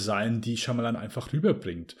Unwohlsein, die Shyamalan einfach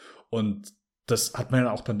rüberbringt. Und das hat man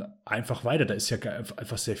ja auch dann einfach weiter. Da ist ja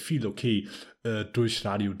einfach sehr viel, okay, durch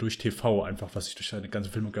Radio, durch TV, einfach, was sich durch seine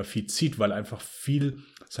ganze Filmografie zieht, weil einfach viel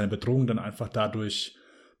seine Bedrohungen dann einfach dadurch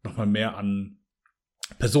nochmal mehr an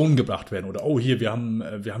Personen gebracht werden. Oder, oh, hier, wir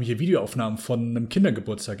haben hier Videoaufnahmen von einem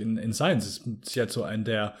Kindergeburtstag in Science. Das ist ja so ein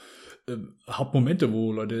der Hauptmomente,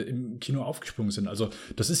 wo Leute im Kino aufgesprungen sind. Also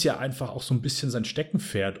das ist ja einfach auch so ein bisschen sein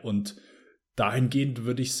Steckenpferd. Und dahingehend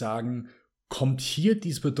würde ich sagen, kommt hier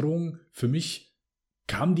diese Bedrohung, für mich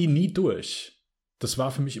kam die nie durch. Das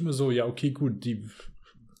war für mich immer so, ja, okay, gut, die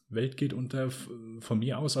Welt geht unter von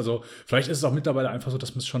mir aus. Also vielleicht ist es auch mittlerweile einfach so,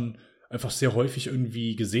 dass man es schon einfach sehr häufig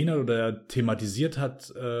irgendwie gesehen hat oder thematisiert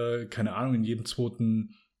hat. Keine Ahnung, in jedem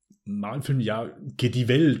zweiten Marvel-Film, ja, geht die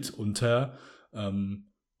Welt unter.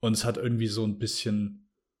 Und es hat irgendwie so ein bisschen,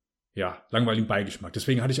 ja, langweiligen Beigeschmack.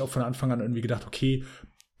 Deswegen hatte ich auch von Anfang an irgendwie gedacht, okay,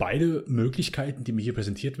 beide Möglichkeiten, die mir hier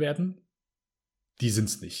präsentiert werden, die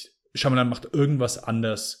sind's nicht. Shyamalan macht irgendwas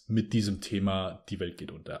anders mit diesem Thema, die Welt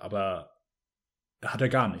geht unter. Aber hat er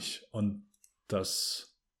gar nicht. Und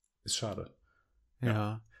das ist schade.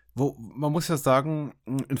 Ja. Man muss ja sagen,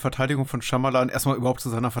 in Verteidigung von Shyamalan, erstmal überhaupt zu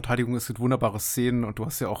seiner Verteidigung, es gibt wunderbare Szenen und du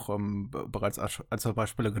hast ja auch bereits als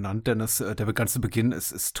Beispiele genannt, Dennis, der ganze Beginn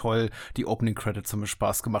ist toll, die Opening Credits haben mir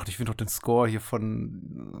Spaß gemacht. Ich finde auch den Score hier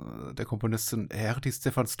von der Komponistin Herti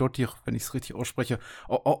Stefan Stottir, wenn ich es richtig ausspreche,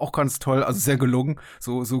 auch ganz toll, also sehr gelungen,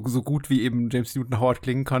 so gut wie eben James Newton Howard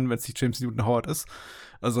klingen kann, wenn es nicht James Newton Howard ist.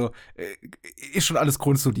 Also ist schon alles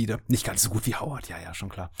grundsolide. Nicht ganz so gut wie Howard, ja, schon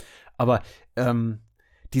klar. Aber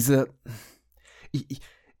diese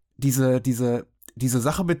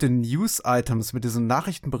Sache mit den News-Items, mit diesen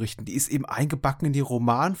Nachrichtenberichten, die ist eben eingebacken in die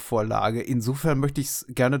Romanvorlage. Insofern möchte ich es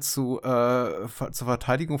gerne zur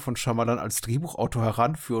Verteidigung von Shyamalan als Drehbuchautor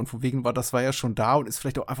heranführen. Von wegen das war ja schon da und ist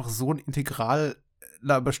vielleicht auch einfach so ein integraler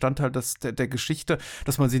Bestandteil der Geschichte,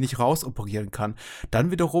 dass man sie nicht rausoperieren kann. Dann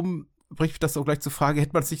wiederum bringt mich das auch gleich zur Frage,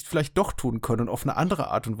 hätte man es nicht vielleicht doch tun können und auf eine andere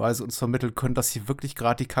Art und Weise uns vermitteln können, dass hier wirklich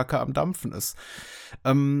gerade die Kacke am Dampfen ist.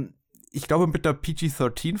 Ich glaube, mit der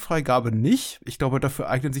PG-13-Freigabe nicht. Ich glaube, dafür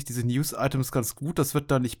eignen sich diese News-Items ganz gut. Das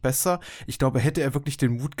wird da nicht besser. Ich glaube, hätte er wirklich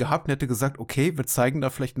den Mut gehabt und hätte gesagt, okay, wir zeigen da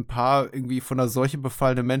vielleicht ein paar irgendwie von einer Seuche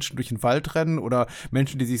befallene Menschen durch den Wald rennen oder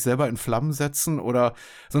Menschen, die sich selber in Flammen setzen oder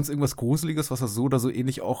sonst irgendwas Gruseliges, was er so oder so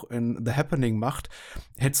ähnlich auch in The Happening macht,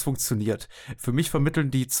 hätte es funktioniert. Für mich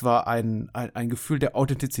vermitteln die zwar ein Gefühl der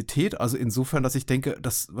Authentizität, also insofern, dass ich denke,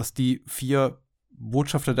 dass was die 4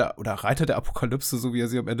 Botschafter oder Reiter der Apokalypse, so wie er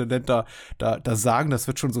sie am Ende nennt, da sagen, das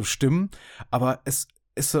wird schon so stimmen, aber es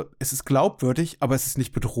ist glaubwürdig, aber es ist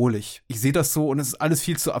nicht bedrohlich. Ich sehe das so und es ist alles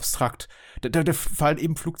viel zu abstrakt. Da fallen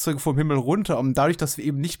eben Flugzeuge vom Himmel runter und dadurch, dass wir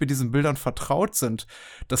eben nicht mit diesen Bildern vertraut sind,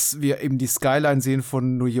 dass wir eben die Skyline sehen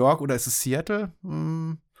von New York oder ist es Seattle?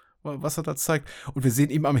 Was er da zeigt. Und wir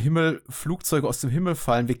sehen eben am Himmel Flugzeuge aus dem Himmel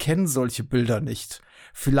fallen. Wir kennen solche Bilder nicht.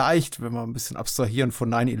 Vielleicht, wenn wir ein bisschen abstrahieren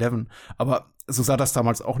von 9/11, aber so sah das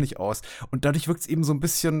damals auch nicht aus. Und dadurch wirkt es eben so ein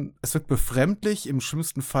bisschen, es wirkt befremdlich, im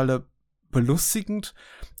schlimmsten Falle belustigend,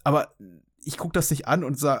 aber ich gucke das nicht an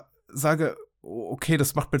und sage, okay,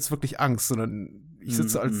 das macht mir jetzt wirklich Angst, sondern ich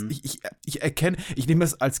sitze ich nehme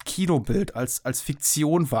es als Kinobild, als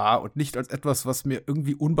Fiktion wahr und nicht als etwas, was mir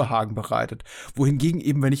irgendwie Unbehagen bereitet. Wohingegen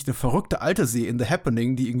eben, wenn ich eine verrückte Alte sehe in The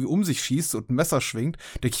Happening, die irgendwie um sich schießt und ein Messer schwingt,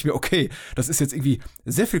 denke ich mir, okay, das ist jetzt irgendwie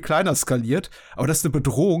sehr viel kleiner skaliert, aber das ist eine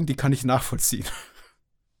Bedrohung, die kann ich nachvollziehen.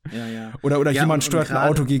 Ja. Oder jemand stört ein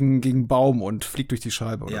Auto gegen einen Baum und fliegt durch die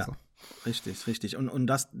Scheibe oder so. Richtig. Und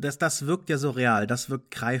das wirkt ja so real, das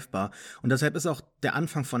wirkt greifbar. Und deshalb ist auch der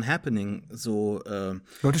Anfang von Happening so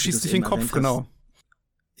Leute schießen sich in den Kopf, genau.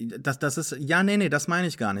 Das ist, das meine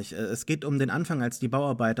ich gar nicht. Es geht um den Anfang, als die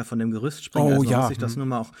Bauarbeiter von dem Gerüst springen. Oh, also ja. muss ich das nur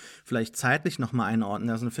mal auch vielleicht zeitlich noch mal einordnen.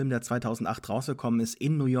 Das ist ein Film, der 2008 rausgekommen ist,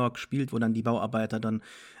 in New York spielt, wo dann die Bauarbeiter dann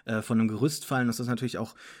von einem Gerüst fallen. Das ist natürlich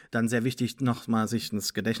auch dann sehr wichtig, noch mal sich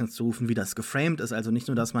ins Gedächtnis zu rufen, wie das geframed ist. Also nicht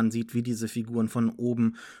nur, dass man sieht, wie diese Figuren von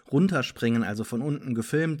oben runterspringen, also von unten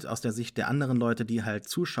gefilmt, aus der Sicht der anderen Leute, die halt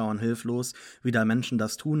zuschauen, hilflos, wie da Menschen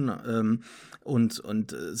das tun,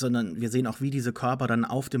 sondern wir sehen auch, wie diese Körper dann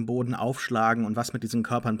auf dem Boden aufschlagen und was mit diesen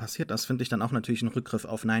Körpern passiert. Das finde ich dann auch natürlich ein Rückgriff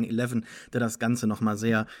auf 9/11, der das Ganze noch mal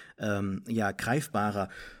sehr greifbarer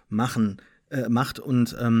macht.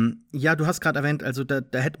 Und du hast gerade erwähnt, also da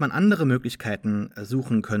hätte man andere Möglichkeiten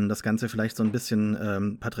suchen können, das Ganze vielleicht so ein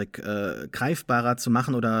bisschen, Patrick, greifbarer zu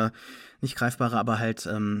machen oder nicht greifbarer, aber halt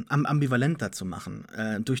ambivalenter zu machen,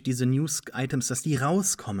 durch diese News-Items, dass die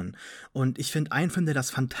rauskommen. Und ich finde, ein Film, der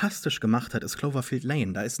das fantastisch gemacht hat, ist Cloverfield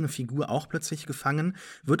Lane. Da ist eine Figur auch plötzlich gefangen,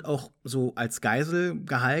 wird auch so als Geisel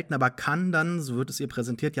gehalten, aber kann dann, so wird es ihr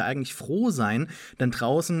präsentiert, ja eigentlich froh sein, denn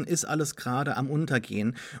draußen ist alles gerade am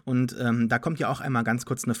Untergehen. Und da kommt ja auch einmal ganz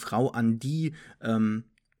kurz eine Frau an, die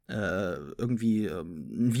irgendwie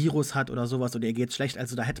ein Virus hat oder sowas oder ihr geht's schlecht.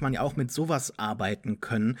 Also da hätte man ja auch mit sowas arbeiten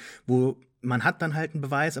können, wo man hat dann halt einen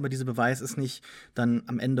Beweis, aber dieser Beweis ist nicht dann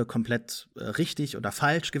am Ende komplett richtig oder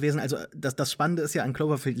falsch gewesen. Also das Spannende ist ja an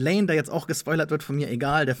Cloverfield Lane, der jetzt auch gespoilert wird von mir,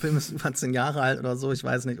 egal, der Film ist über 10 Jahre alt oder so, ich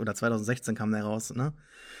weiß nicht, oder 2016 kam der raus, ne?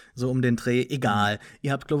 So um den Dreh, egal.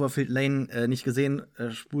 Ihr habt Cloverfield Lane nicht gesehen,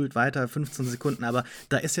 spult weiter, 15 Sekunden, aber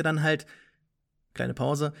da ist ja dann halt, kleine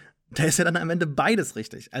Pause, da ist ja dann am Ende beides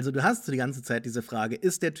richtig. Also du hast die ganze Zeit diese Frage,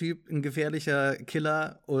 ist der Typ ein gefährlicher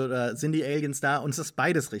Killer oder sind die Aliens da? Und es ist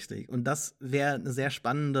beides richtig. Und das wäre eine sehr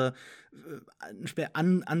spannende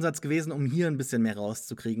Ansatz gewesen, um hier ein bisschen mehr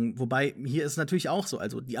rauszukriegen. Wobei, hier ist es natürlich auch so.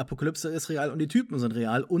 Also die Apokalypse ist real und die Typen sind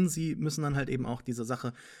real. Und sie müssen dann halt eben auch diese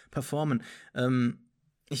Sache performen.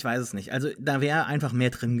 Ich weiß es nicht. Also da wäre einfach mehr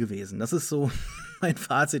drin gewesen. Das ist so mein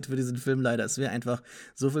Fazit für diesen Film leider. Es wäre einfach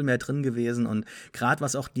so viel mehr drin gewesen und gerade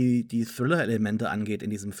was auch die Thriller-Elemente angeht in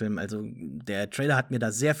diesem Film. Also der Trailer hat mir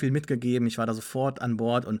da sehr viel mitgegeben. Ich war da sofort an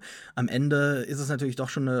Bord und am Ende ist es natürlich doch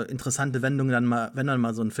schon eine interessante Wendung, dann mal, wenn dann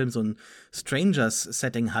mal so ein Film so ein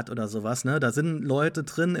Strangers-Setting hat oder sowas. Ne? Da sind Leute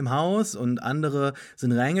drin im Haus und andere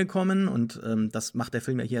sind reingekommen und das macht der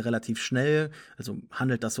Film ja hier relativ schnell. Also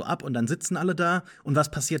handelt das so ab und dann sitzen alle da und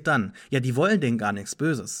was passiert dann? Ja, die wollen denen gar nichts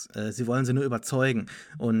Böses. Sie wollen sie nur überzeugen.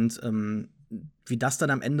 Und wie das dann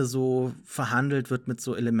am Ende so verhandelt wird mit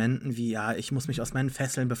so Elementen wie, ja, ich muss mich aus meinen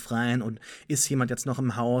Fesseln befreien und ist jemand jetzt noch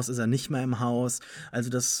im Haus, ist er nicht mehr im Haus? Also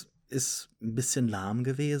das ist ein bisschen lahm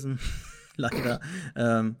gewesen, leider.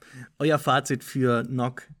 Euer Fazit für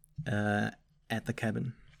Knock at the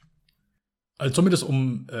Cabin? Also zumindest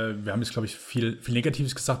wir haben jetzt, glaube ich, viel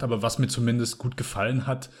Negatives gesagt, aber was mir zumindest gut gefallen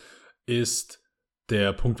hat, ist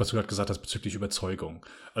der Punkt, was du gerade gesagt hast, bezüglich Überzeugung.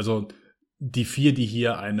 Also die 4, die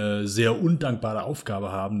hier eine sehr undankbare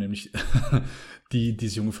Aufgabe haben, nämlich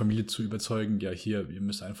diese junge Familie zu überzeugen, ja, hier, ihr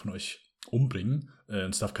müsst einen von euch umbringen,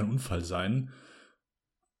 es darf kein Unfall sein.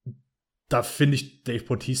 Da finde ich Dave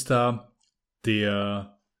Bautista,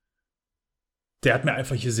 der hat mir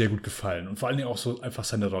einfach hier sehr gut gefallen. Und vor allen Dingen auch so einfach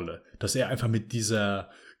seine Rolle. Dass er einfach mit dieser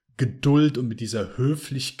Geduld und mit dieser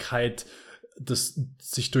Höflichkeit das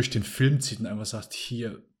sich durch den Film zieht und einfach sagt,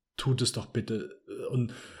 hier, tut es doch bitte.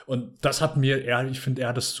 Und das hat mir, ich finde, er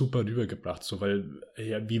hat das super rübergebracht, so, weil,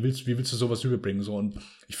 ja, wie willst du sowas rüberbringen, so, und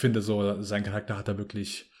ich finde so, sein Charakter hat da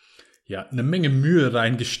wirklich, ja, eine Menge Mühe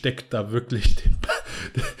reingesteckt, da wirklich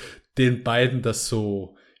den beiden das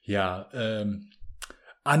so, ja,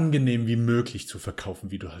 angenehm wie möglich zu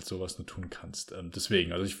verkaufen, wie du halt sowas nur tun kannst.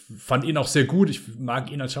 Deswegen, also ich fand ihn auch sehr gut, ich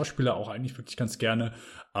mag ihn als Schauspieler auch eigentlich wirklich ganz gerne,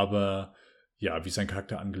 aber ja, wie sein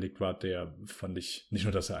Charakter angelegt war, der fand ich, nicht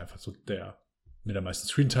nur, dass er einfach so der mit der meisten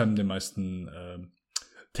Screentime, den meisten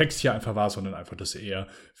Text hier einfach war, sondern einfach, dass er,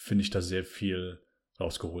 finde ich, da sehr viel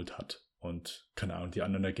rausgeholt hat. Und, keine Ahnung, die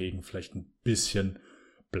anderen dagegen vielleicht ein bisschen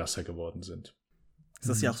blasser geworden sind. Das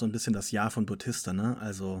ist ja auch so ein bisschen das Jahr von Bautista, ne?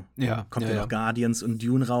 Also ja, kommt ja noch Guardians und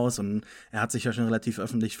Dune raus und er hat sich ja schon relativ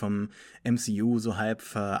öffentlich vom MCU so halb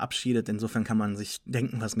verabschiedet. Insofern kann man sich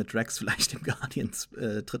denken, was mit Drax vielleicht im Guardians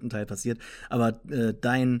dritten Teil passiert. Aber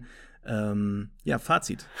dein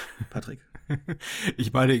Fazit, Patrick.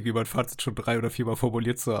 Ich meine, irgendwie mein Fazit schon 3 oder 4 Mal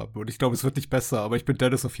formuliert zu haben. Und ich glaube, es wird nicht besser. Aber ich bin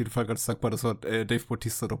Dennis auf jeden Fall ganz dankbar, dass er Dave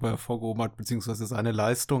Bautista nochmal hervorgehoben hat, beziehungsweise seine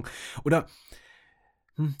Leistung. Oder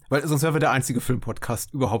weil sonst wären wir der einzige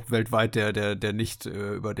Filmpodcast überhaupt weltweit, der nicht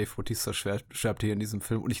über Dave Bautista schwärmt hier in diesem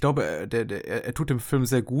Film. Und ich glaube, er tut dem Film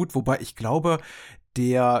sehr gut, wobei ich glaube,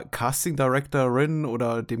 der Casting Directorin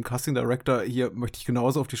oder dem Casting Director hier möchte ich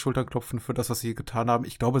genauso auf die Schultern klopfen für das, was sie hier getan haben.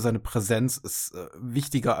 Ich glaube, seine Präsenz ist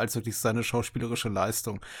wichtiger als wirklich seine schauspielerische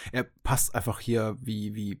Leistung. Er passt einfach hier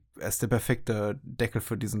er ist der perfekte Deckel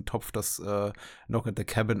für diesen Topf, das Knock at the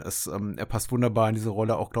Cabin ist. Er passt wunderbar in diese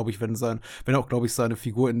Rolle, auch glaube ich, wenn auch, glaube ich, seine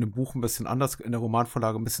Figur in dem Buch ein bisschen anders, in der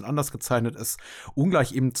Romanvorlage ein bisschen anders gezeichnet ist.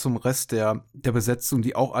 Ungleich eben zum Rest der Besetzung,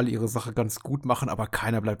 die auch alle ihre Sache ganz gut machen, aber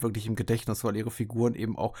keiner bleibt wirklich im Gedächtnis, weil ihre Figuren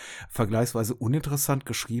eben auch vergleichsweise uninteressant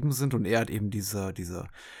geschrieben sind und er hat eben diese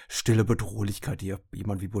stille Bedrohlichkeit, die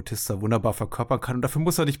jemand wie Bautista wunderbar verkörpern kann und dafür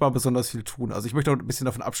muss er nicht mal besonders viel tun. Also ich möchte auch ein bisschen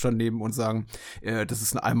davon Abstand nehmen und sagen, das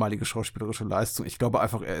ist eine einmalige schauspielerische Leistung. Ich glaube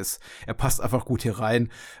einfach, er passt einfach gut hier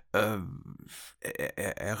rein.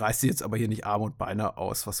 Er reißt sich jetzt aber hier nicht Arme und Beine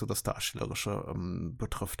aus, was so das Darstellerische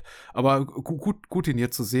betrifft. Aber gut ihn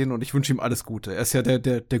hier zu sehen und ich wünsche ihm alles Gute. Er ist ja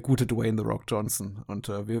der gute Dwayne The Rock Johnson und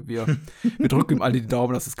wir drücken ihm alle die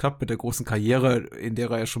Daumen, dass es klappt mit der großen Karriere, in der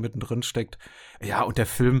er ja schon mittendrin steckt. Ja, und der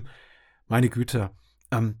Film, meine Güte,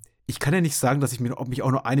 ich kann ja nicht sagen, dass ob mich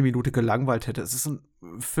auch nur eine Minute gelangweilt hätte. Es ist ein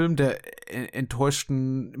Film der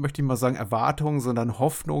enttäuschten, möchte ich mal sagen, Erwartungen, sondern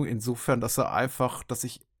Hoffnung insofern, dass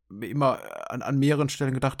ich immer an mehreren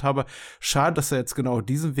Stellen gedacht habe, schade, dass er jetzt genau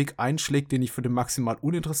diesen Weg einschlägt, den ich für den maximal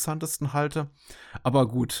uninteressantesten halte. Aber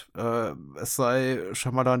gut, es sei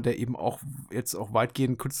Shyamalan, der eben auch jetzt auch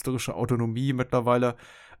weitgehend künstlerische Autonomie mittlerweile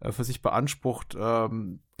für sich beansprucht,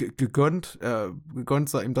 gegönnt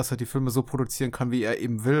sei ihm, dass er die Filme so produzieren kann, wie er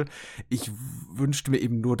eben will. Ich wünschte mir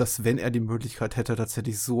eben nur, dass, wenn er die Möglichkeit hätte,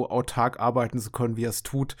 tatsächlich so autark arbeiten zu können, wie er es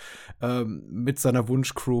tut, mit seiner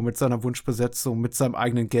Wunschcrew, mit seiner Wunschbesetzung, mit seinem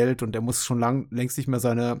eigenen Geld, und er muss schon längst nicht mehr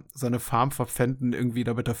seine Farm verpfänden, irgendwie,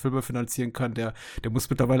 damit er Filme finanzieren kann. Der muss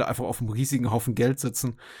mittlerweile einfach auf einem riesigen Haufen Geld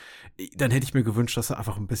sitzen. Dann hätte ich mir gewünscht, dass er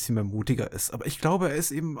einfach ein bisschen mehr mutiger ist. Aber ich glaube, er ist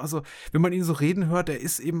eben, also, wenn man ihn so reden hört, er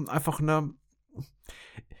ist eben einfach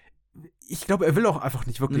ich glaube, er will auch einfach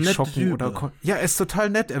nicht wirklich Nett schocken Typ. oder. Ja, er ist total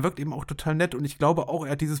nett. Er wirkt eben auch total nett. Und ich glaube auch,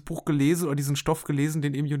 er hat dieses Buch gelesen oder diesen Stoff gelesen,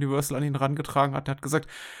 den eben Universal an ihn rangetragen hat. Er hat gesagt,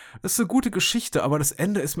 das ist eine gute Geschichte, aber das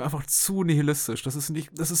Ende ist mir einfach zu nihilistisch. Das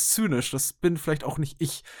ist zynisch. Das bin vielleicht auch nicht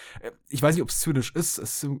ich. Ich weiß nicht, ob es zynisch ist.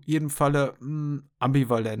 Es ist in jedem Falle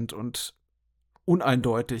ambivalent und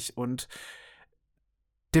uneindeutig und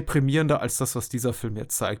deprimierender als das, was dieser Film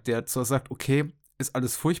jetzt zeigt. Der zwar sagt, okay, ist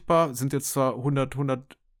alles furchtbar, sind jetzt zwar 100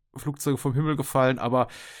 Flugzeuge vom Himmel gefallen, aber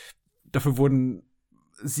dafür wurden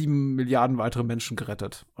 7 Milliarden weitere Menschen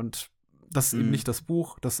gerettet. Und das ist eben nicht das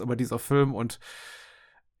Buch, das ist aber dieser Film. Und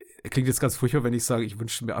klingt jetzt ganz furchtbar, wenn ich sage, ich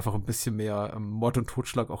wünsche mir einfach ein bisschen mehr Mord und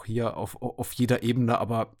Totschlag auch hier auf jeder Ebene.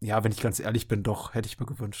 Aber ja, wenn ich ganz ehrlich bin, doch, hätte ich mir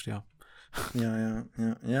gewünscht, ja. Ja,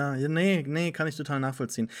 nee, kann ich total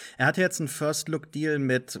nachvollziehen. Er hatte jetzt einen First-Look-Deal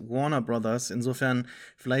mit Warner Brothers, insofern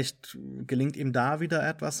vielleicht gelingt ihm da wieder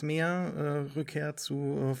etwas mehr, Rückkehr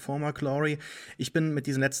zu former Glory. Ich bin mit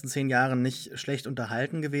diesen letzten 10 Jahren nicht schlecht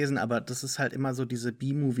unterhalten gewesen, aber das ist halt immer so diese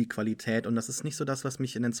B-Movie-Qualität und das ist nicht so das, was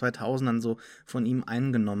mich in den 2000ern so von ihm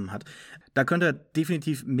eingenommen hat. Da könnte er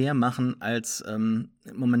definitiv mehr machen, als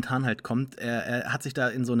momentan halt kommt. Er hat sich da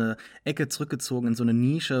in so eine Ecke zurückgezogen, in so eine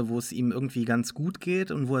Nische, wo es ihm irgendwie ganz gut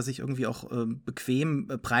geht und wo er sich irgendwie auch bequem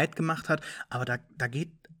breit gemacht hat. Aber da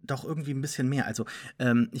geht doch irgendwie ein bisschen mehr. Also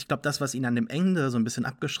ich glaube, das, was ihn an dem Ende so ein bisschen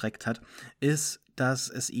abgeschreckt hat, ist, dass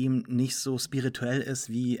es ihm nicht so spirituell ist,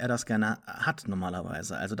 wie er das gerne hat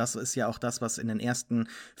normalerweise. Also das ist ja auch das, was in den ersten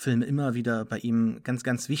Filmen immer wieder bei ihm ganz,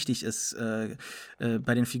 ganz wichtig ist,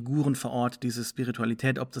 bei den Figuren vor Ort, diese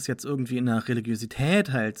Spiritualität, ob das jetzt irgendwie in der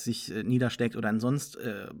Religiosität halt sich niedersteckt oder in sonst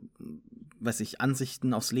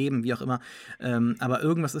Ansichten aufs Leben, wie auch immer. Aber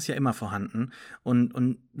irgendwas ist ja immer vorhanden.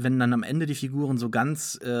 Und wenn dann am Ende die Figuren so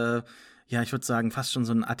ganz ich würde sagen, fast schon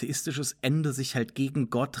so ein atheistisches Ende sich halt gegen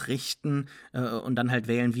Gott richten und dann halt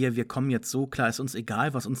wählen wir kommen jetzt so, klar, ist uns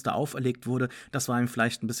egal, was uns da auferlegt wurde, das war ihm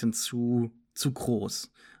vielleicht ein bisschen zu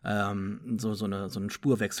groß. So ein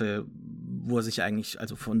Spurwechsel, wo er sich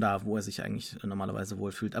eigentlich normalerweise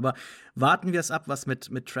wohlfühlt. Aber warten wir es ab, was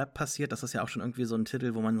mit Trap passiert. Das ist ja auch schon irgendwie so ein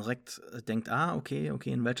Titel, wo man direkt denkt, okay,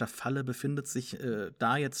 in welcher Falle befindet sich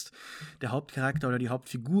da jetzt der Hauptcharakter oder die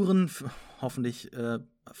Hauptfiguren? Hoffentlich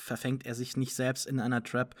verfängt er sich nicht selbst in einer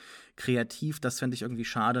Trap kreativ. Das fände ich irgendwie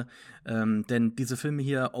schade. Denn diese Filme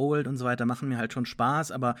hier, Old und so weiter, machen mir halt schon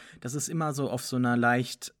Spaß, aber das ist immer so auf so einer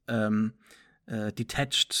leicht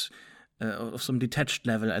detached, auf so einem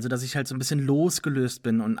Detached-Level, also dass ich halt so ein bisschen losgelöst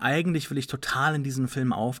bin und eigentlich will ich total in diesen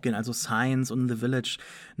Film aufgehen, also Science und The Village,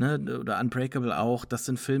 ne, oder Unbreakable auch, das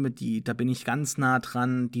sind Filme, da bin ich ganz nah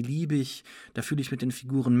dran, die liebe ich, da fühle ich mit den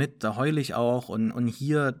Figuren mit, da heule ich auch und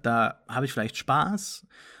hier, da habe ich vielleicht Spaß,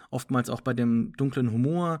 oftmals auch bei dem dunklen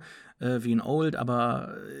Humor, wie in Old,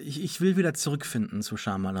 aber ich will wieder zurückfinden zu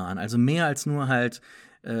Shyamalan, also mehr als nur halt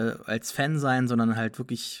als Fan sein, sondern halt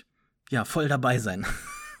wirklich voll dabei sein.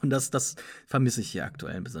 Und das vermisse ich hier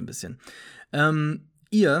aktuell so ein bisschen.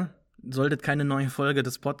 Ihr solltet keine neue Folge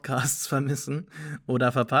des Podcasts vermissen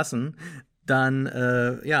oder verpassen, dann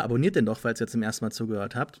abonniert den doch, falls ihr zum ersten Mal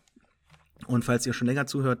zugehört habt. Und falls ihr schon länger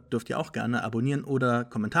zuhört, dürft ihr auch gerne abonnieren oder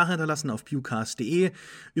Kommentare hinterlassen auf pewcast.de.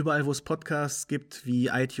 Überall, wo es Podcasts gibt, wie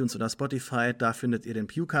iTunes oder Spotify, da findet ihr den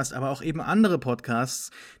Pewcast, aber auch eben andere Podcasts,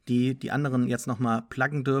 die anderen jetzt noch mal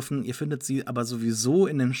pluggen dürfen. Ihr findet sie aber sowieso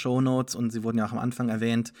in den Shownotes und sie wurden ja auch am Anfang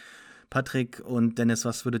erwähnt. Patrick und Dennis,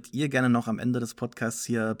 was würdet ihr gerne noch am Ende des Podcasts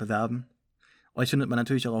hier bewerben? Euch findet man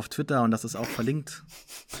natürlich auch auf Twitter und das ist auch verlinkt.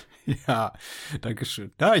 Ja, danke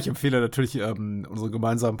schön. Ja, ich empfehle natürlich unseren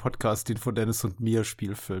gemeinsamen Podcast, den von Dennis und mir,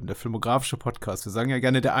 Spielfilm, der filmografische Podcast. Wir sagen ja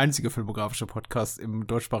gerne der einzige filmografische Podcast im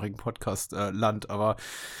deutschsprachigen Podcast-Land, aber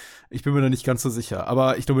ich bin mir da nicht ganz so sicher.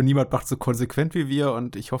 Aber ich glaube, niemand macht so konsequent wie wir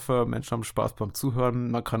und ich hoffe, Menschen haben Spaß beim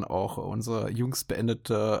Zuhören. Man kann auch unsere jüngst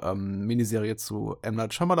beendete Miniserie zu M.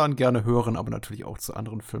 Night Shyamalan gerne hören, aber natürlich auch zu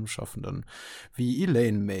anderen Filmschaffenden wie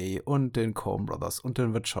Elaine May und den Coen Brothers und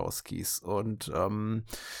den Wachowskis und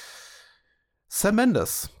Sam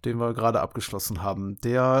Mendes, den wir gerade abgeschlossen haben,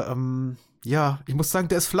 der, ich muss sagen,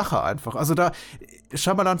 der ist flacher einfach. Also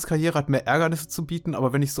Shyamalans Karriere hat mehr Ärgernisse zu bieten,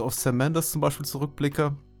 aber wenn ich so auf Sam Mendes zum Beispiel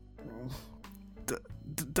zurückblicke,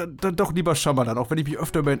 dann doch lieber Shyamalan, auch wenn ich mich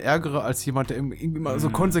öfter über ihn ärgere, als jemand, der irgendwie mal so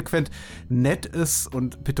konsequent nett ist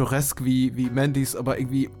und pittoresk wie Mendes, aber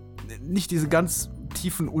irgendwie nicht diese ganz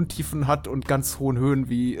tiefen Untiefen hat und ganz hohen Höhen,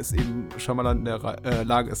 wie es eben Shyamalan in der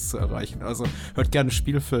Lage ist zu erreichen. Also hört gerne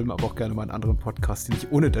Spielfilme, aber auch gerne meinen anderen Podcast, den ich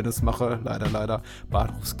ohne Dennis mache, leider,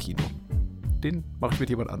 Bahnhofskino. Den mache ich mit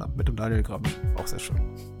jemand anderem, mit dem Daniel Gramsch, auch sehr schön.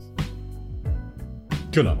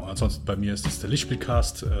 Genau, ansonsten bei mir ist es der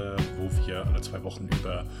Lichtspielcast, wo wir alle 2 Wochen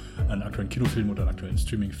über einen aktuellen Kinofilm oder einen aktuellen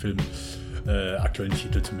Streamingfilm, aktuellen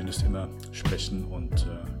Titel zumindest immer sprechen. Und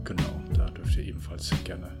genau, da dürft ihr ebenfalls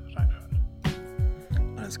gerne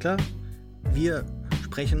reinhören. Alles klar. Wir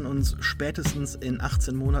sprechen uns spätestens in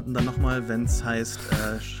 18 Monaten dann nochmal, wenn es heißt,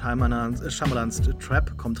 Shyamalans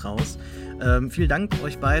Trap kommt raus. Vielen Dank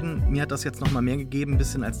euch beiden. Mir hat das jetzt nochmal mehr gegeben, ein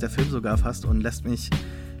bisschen als der Film sogar fast, und lässt mich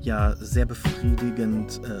ja sehr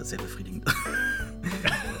befriedigend,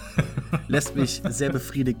 lässt mich sehr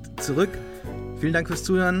befriedigt zurück. Vielen Dank fürs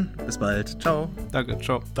Zuhören. Bis bald. Ciao. Danke,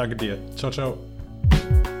 ciao. Danke dir. Ciao, ciao.